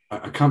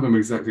 I can't remember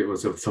exactly what it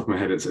was off the top of my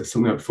head. It's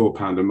something like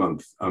 £4 a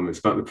month. It's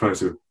about the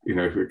price of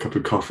a cup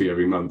of coffee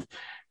every month.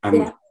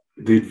 And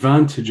the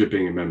advantage of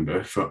being a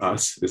member for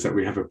us is that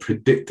we have a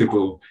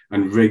predictable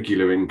and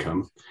regular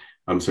income.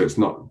 So it's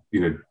not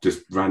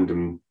just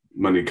random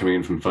money coming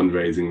in from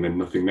fundraising and then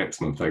nothing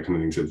next month, that kind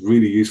of thing. So it's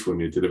really useful when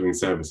you're delivering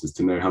services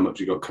to know how much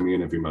you got coming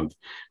in every month.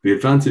 The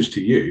advantage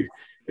to you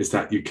is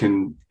that you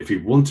can, if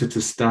you wanted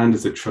to stand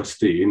as a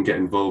trustee and get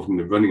involved in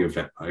the running of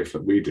VetLife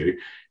like we do,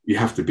 you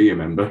have to be a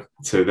member.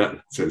 So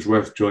it's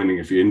worth joining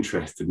if you're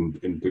interested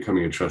in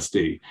becoming a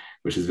trustee,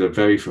 which is a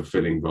very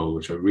fulfilling role,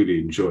 which I really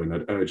enjoy, and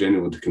I'd urge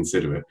anyone to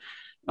consider it.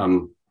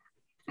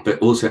 But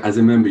also as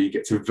a member, you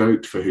get to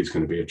vote for who's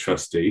going to be a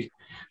trustee.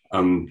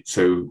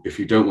 So if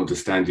you don't want to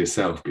stand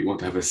yourself, but you want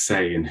to have a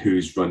say in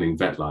who's running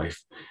VetLife,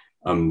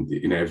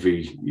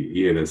 every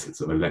year there's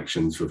sort of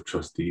elections for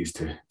trustees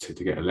to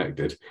get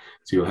elected.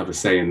 So you'll have a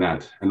say in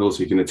that. And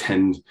also you can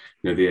attend,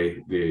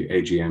 the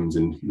AGMs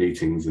and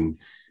meetings and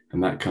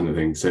that kind of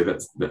thing. So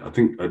I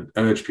think I'd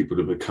urge people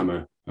to become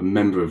a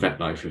member of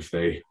VetLife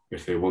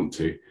if they want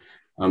to.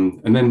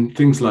 And then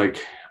things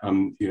like,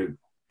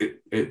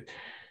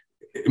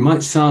 it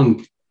might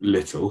sound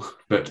little,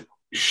 but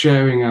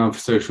sharing our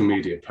social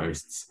media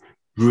posts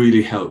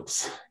really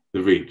helps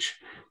the reach.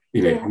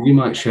 You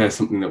might share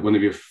something that one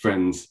of your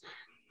friends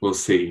will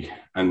see,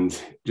 and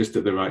just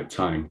at the right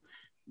time,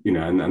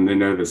 and they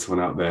know there's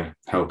someone out there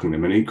helping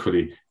them. And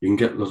equally, you can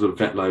get a lot of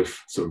VetLife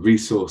sort of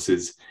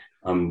resources,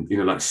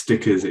 like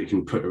stickers that you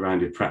can put around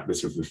your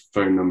practice with the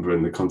phone number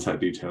and the contact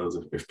details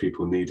if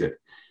people need it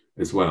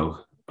as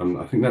well.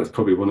 I think that's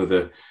probably one of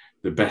the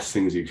best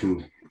things you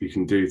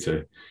can do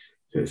to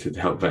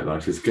help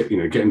VetLife is get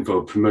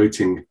involved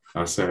promoting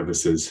our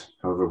services,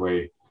 however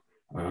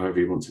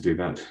you want to do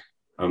that.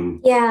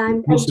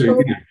 Also,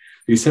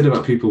 you said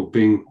about people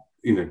being,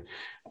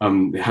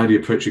 how do you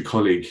approach a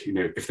colleague?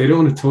 If they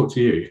don't want to talk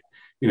to you,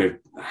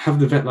 have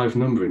the VetLife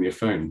number in your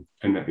phone,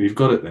 and you've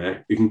got it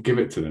there. You can give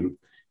it to them.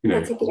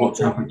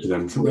 WhatsApp it to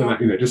them, something like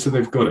that. Just so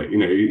they've got it.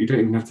 You don't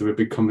even have to have a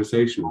big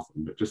conversation with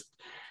them, but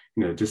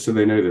just so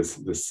they know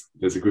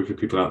there's a group of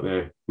people out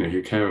there,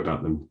 who care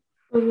about them.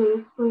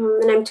 Mm-hmm,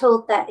 mm-hmm. And I'm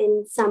told that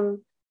in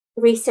some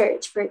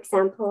research, for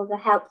example, the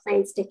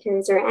helpline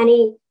stickers or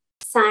any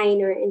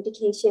sign or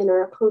indication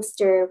or a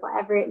poster,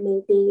 whatever it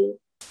may be,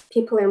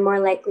 people are more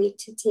likely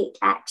to take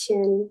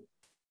action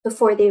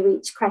before they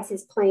reach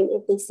crisis point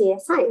if they see a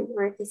sign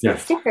or if they see a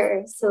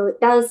sticker. So it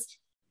does,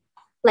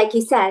 like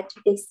you said,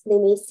 they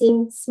may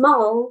seem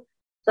small,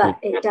 but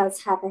it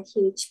does have a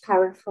huge,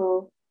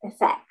 powerful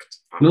effect.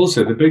 And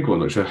also the big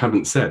one, which I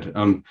haven't said,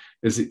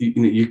 is that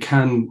you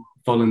can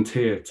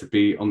volunteer to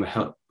be on the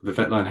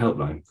VetLine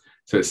helpline.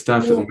 So it's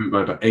staffed at the moment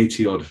by about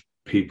 80 odd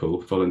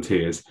people,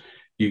 volunteers.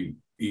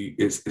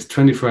 It's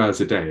 24 hours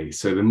a day.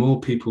 So the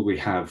more people we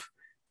have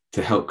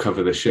to help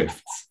cover the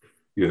shifts,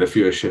 the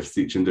fewer shifts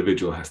each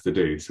individual has to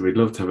do. So we'd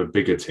love to have a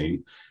bigger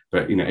team,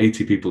 but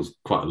 80 people is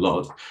quite a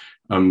lot.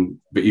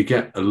 But you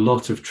get a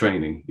lot of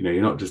training. You're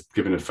not just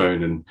given a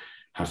phone and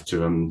have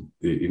to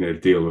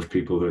deal with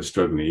people who are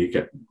struggling. You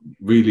get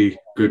really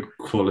good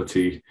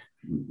quality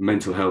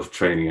mental health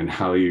training and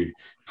how you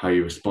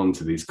respond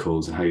to these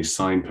calls and how you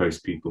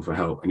signpost people for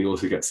help. And you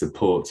also get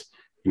support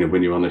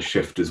when you're on a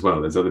shift as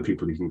well. There's other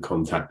people you can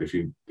contact if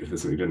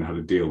there's something you don't know how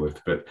to deal with.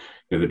 But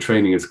the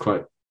training is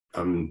quite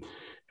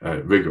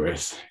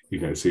rigorous.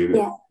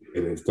 So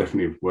it's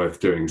definitely worth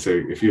doing. So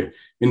if you're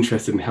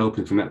interested in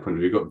helping from that point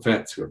of view, we've got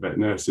vets, we've got vet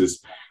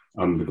nurses,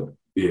 we've got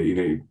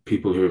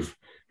people who have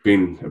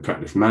been a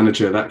practice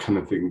manager, that kind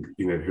of thing,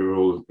 who are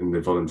all in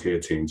the volunteer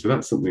team. So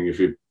that's something if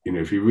you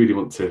really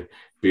want to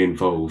be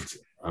involved,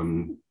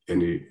 and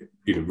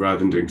rather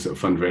than doing sort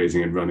of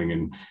fundraising and running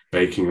and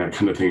baking, that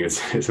kind of thing,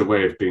 it's a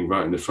way of being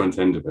right in the front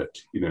end of it.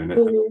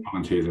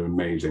 Volunteers are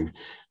amazing.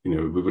 We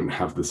wouldn't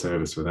have the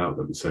service without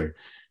them. So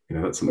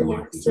that's something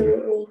worth considering.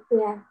 Absolutely.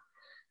 Yeah.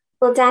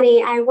 Well,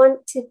 Danny, I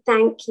want to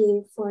thank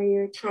you for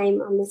your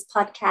time on this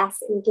podcast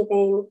and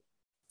giving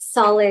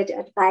solid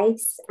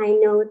advice. I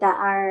know that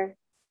our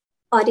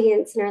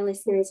audience and our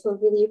listeners will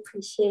really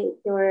appreciate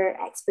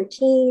your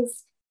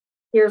expertise,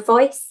 your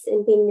voice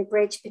in being the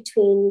bridge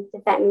between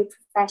the veterinary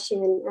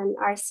profession and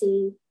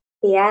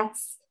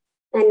RCVS,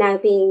 and now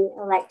being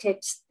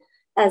elected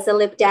as a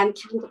Lib Dem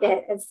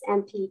candidate as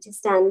MP to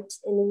stand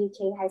in the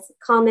UK House of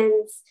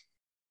Commons.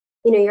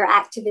 Your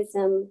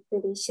activism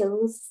really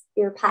shows,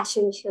 your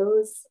passion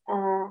shows.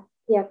 I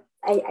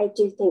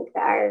do think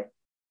that our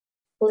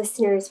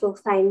listeners will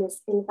find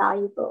this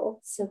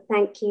invaluable. So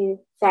thank you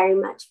very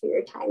much for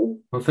your time.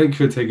 Well, thank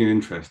you for taking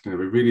interest. We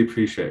really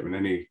appreciate it when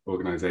any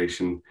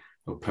organisation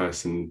or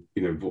person,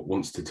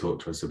 wants to talk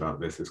to us about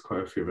this. There's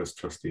quite a few of us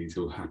trustees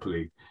who will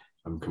happily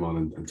come on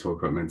and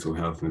talk about mental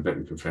health and the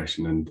veterinary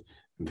profession and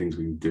things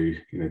we can do,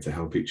 to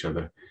help each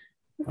other.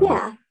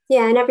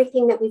 Yeah, and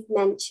everything that we've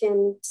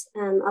mentioned,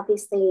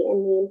 obviously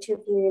in the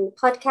interview and the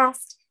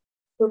podcast,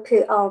 we'll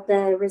put all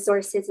the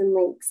resources and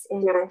links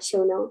in our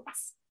show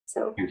notes.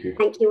 So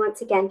thank you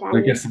once again, Danny.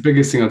 I guess the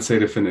biggest thing I'd say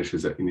to finish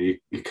is that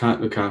you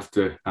can't look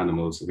after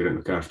animals if you don't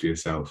look after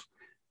yourself.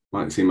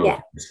 Might seem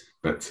obvious,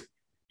 but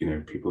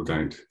people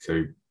don't.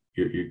 So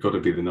you've got to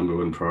be the number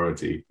one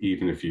priority,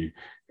 even if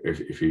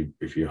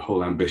your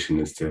whole ambition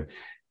is to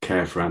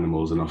care for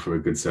animals and offer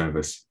a good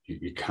service.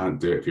 You can't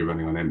do it if you're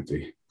running on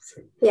empty.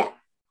 So. Yeah.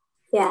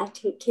 Yeah,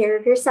 take care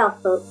of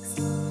yourself, folks.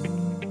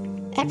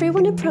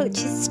 Everyone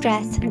approaches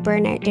stress and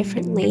burnout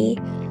differently.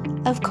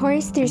 Of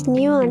course, there's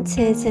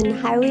nuances in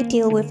how we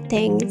deal with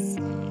things,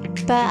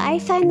 but I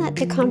find that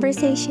the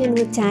conversation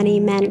with Danny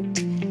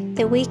meant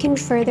that we can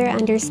further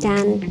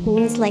understand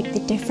things like the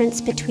difference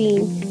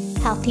between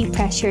healthy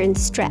pressure and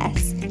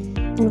stress,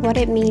 and what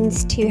it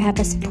means to have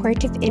a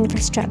supportive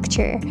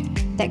infrastructure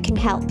that can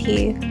help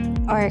you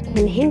or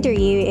can hinder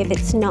you if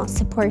it's not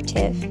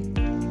supportive.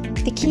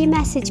 The key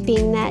message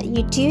being that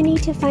you do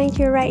need to find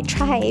your right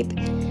tribe.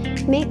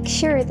 Make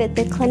sure that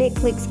the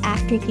clinic looks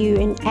after you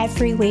in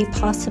every way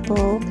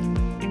possible.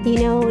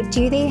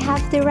 Do they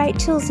have the right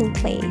tools in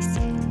place?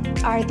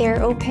 Are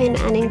there open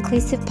and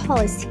inclusive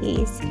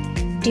policies?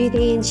 Do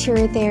they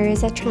ensure there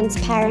is a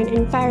transparent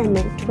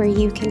environment where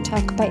you can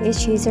talk about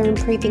issues or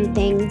improving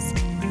things?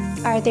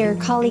 Are there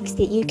colleagues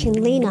that you can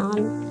lean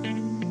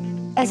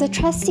on? As a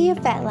trustee of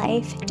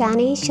VetLife,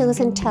 Danny shows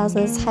and tells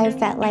us how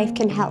VetLife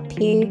can help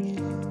you.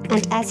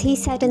 And as he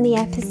said in the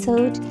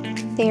episode,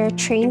 they are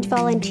trained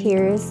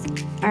volunteers,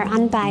 are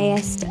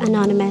unbiased,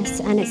 anonymous,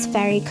 and it's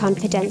very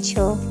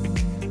confidential.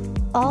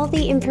 All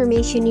the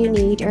information you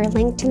need are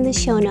linked in the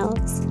show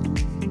notes.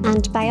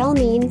 And by all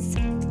means,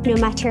 no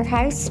matter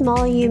how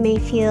small you may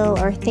feel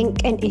or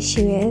think an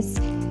issue is,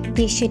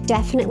 you should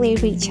definitely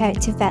reach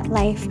out to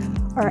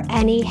VetLife or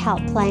any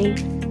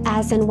helpline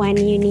as and when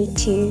you need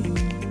to.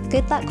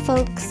 Good luck,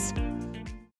 folks.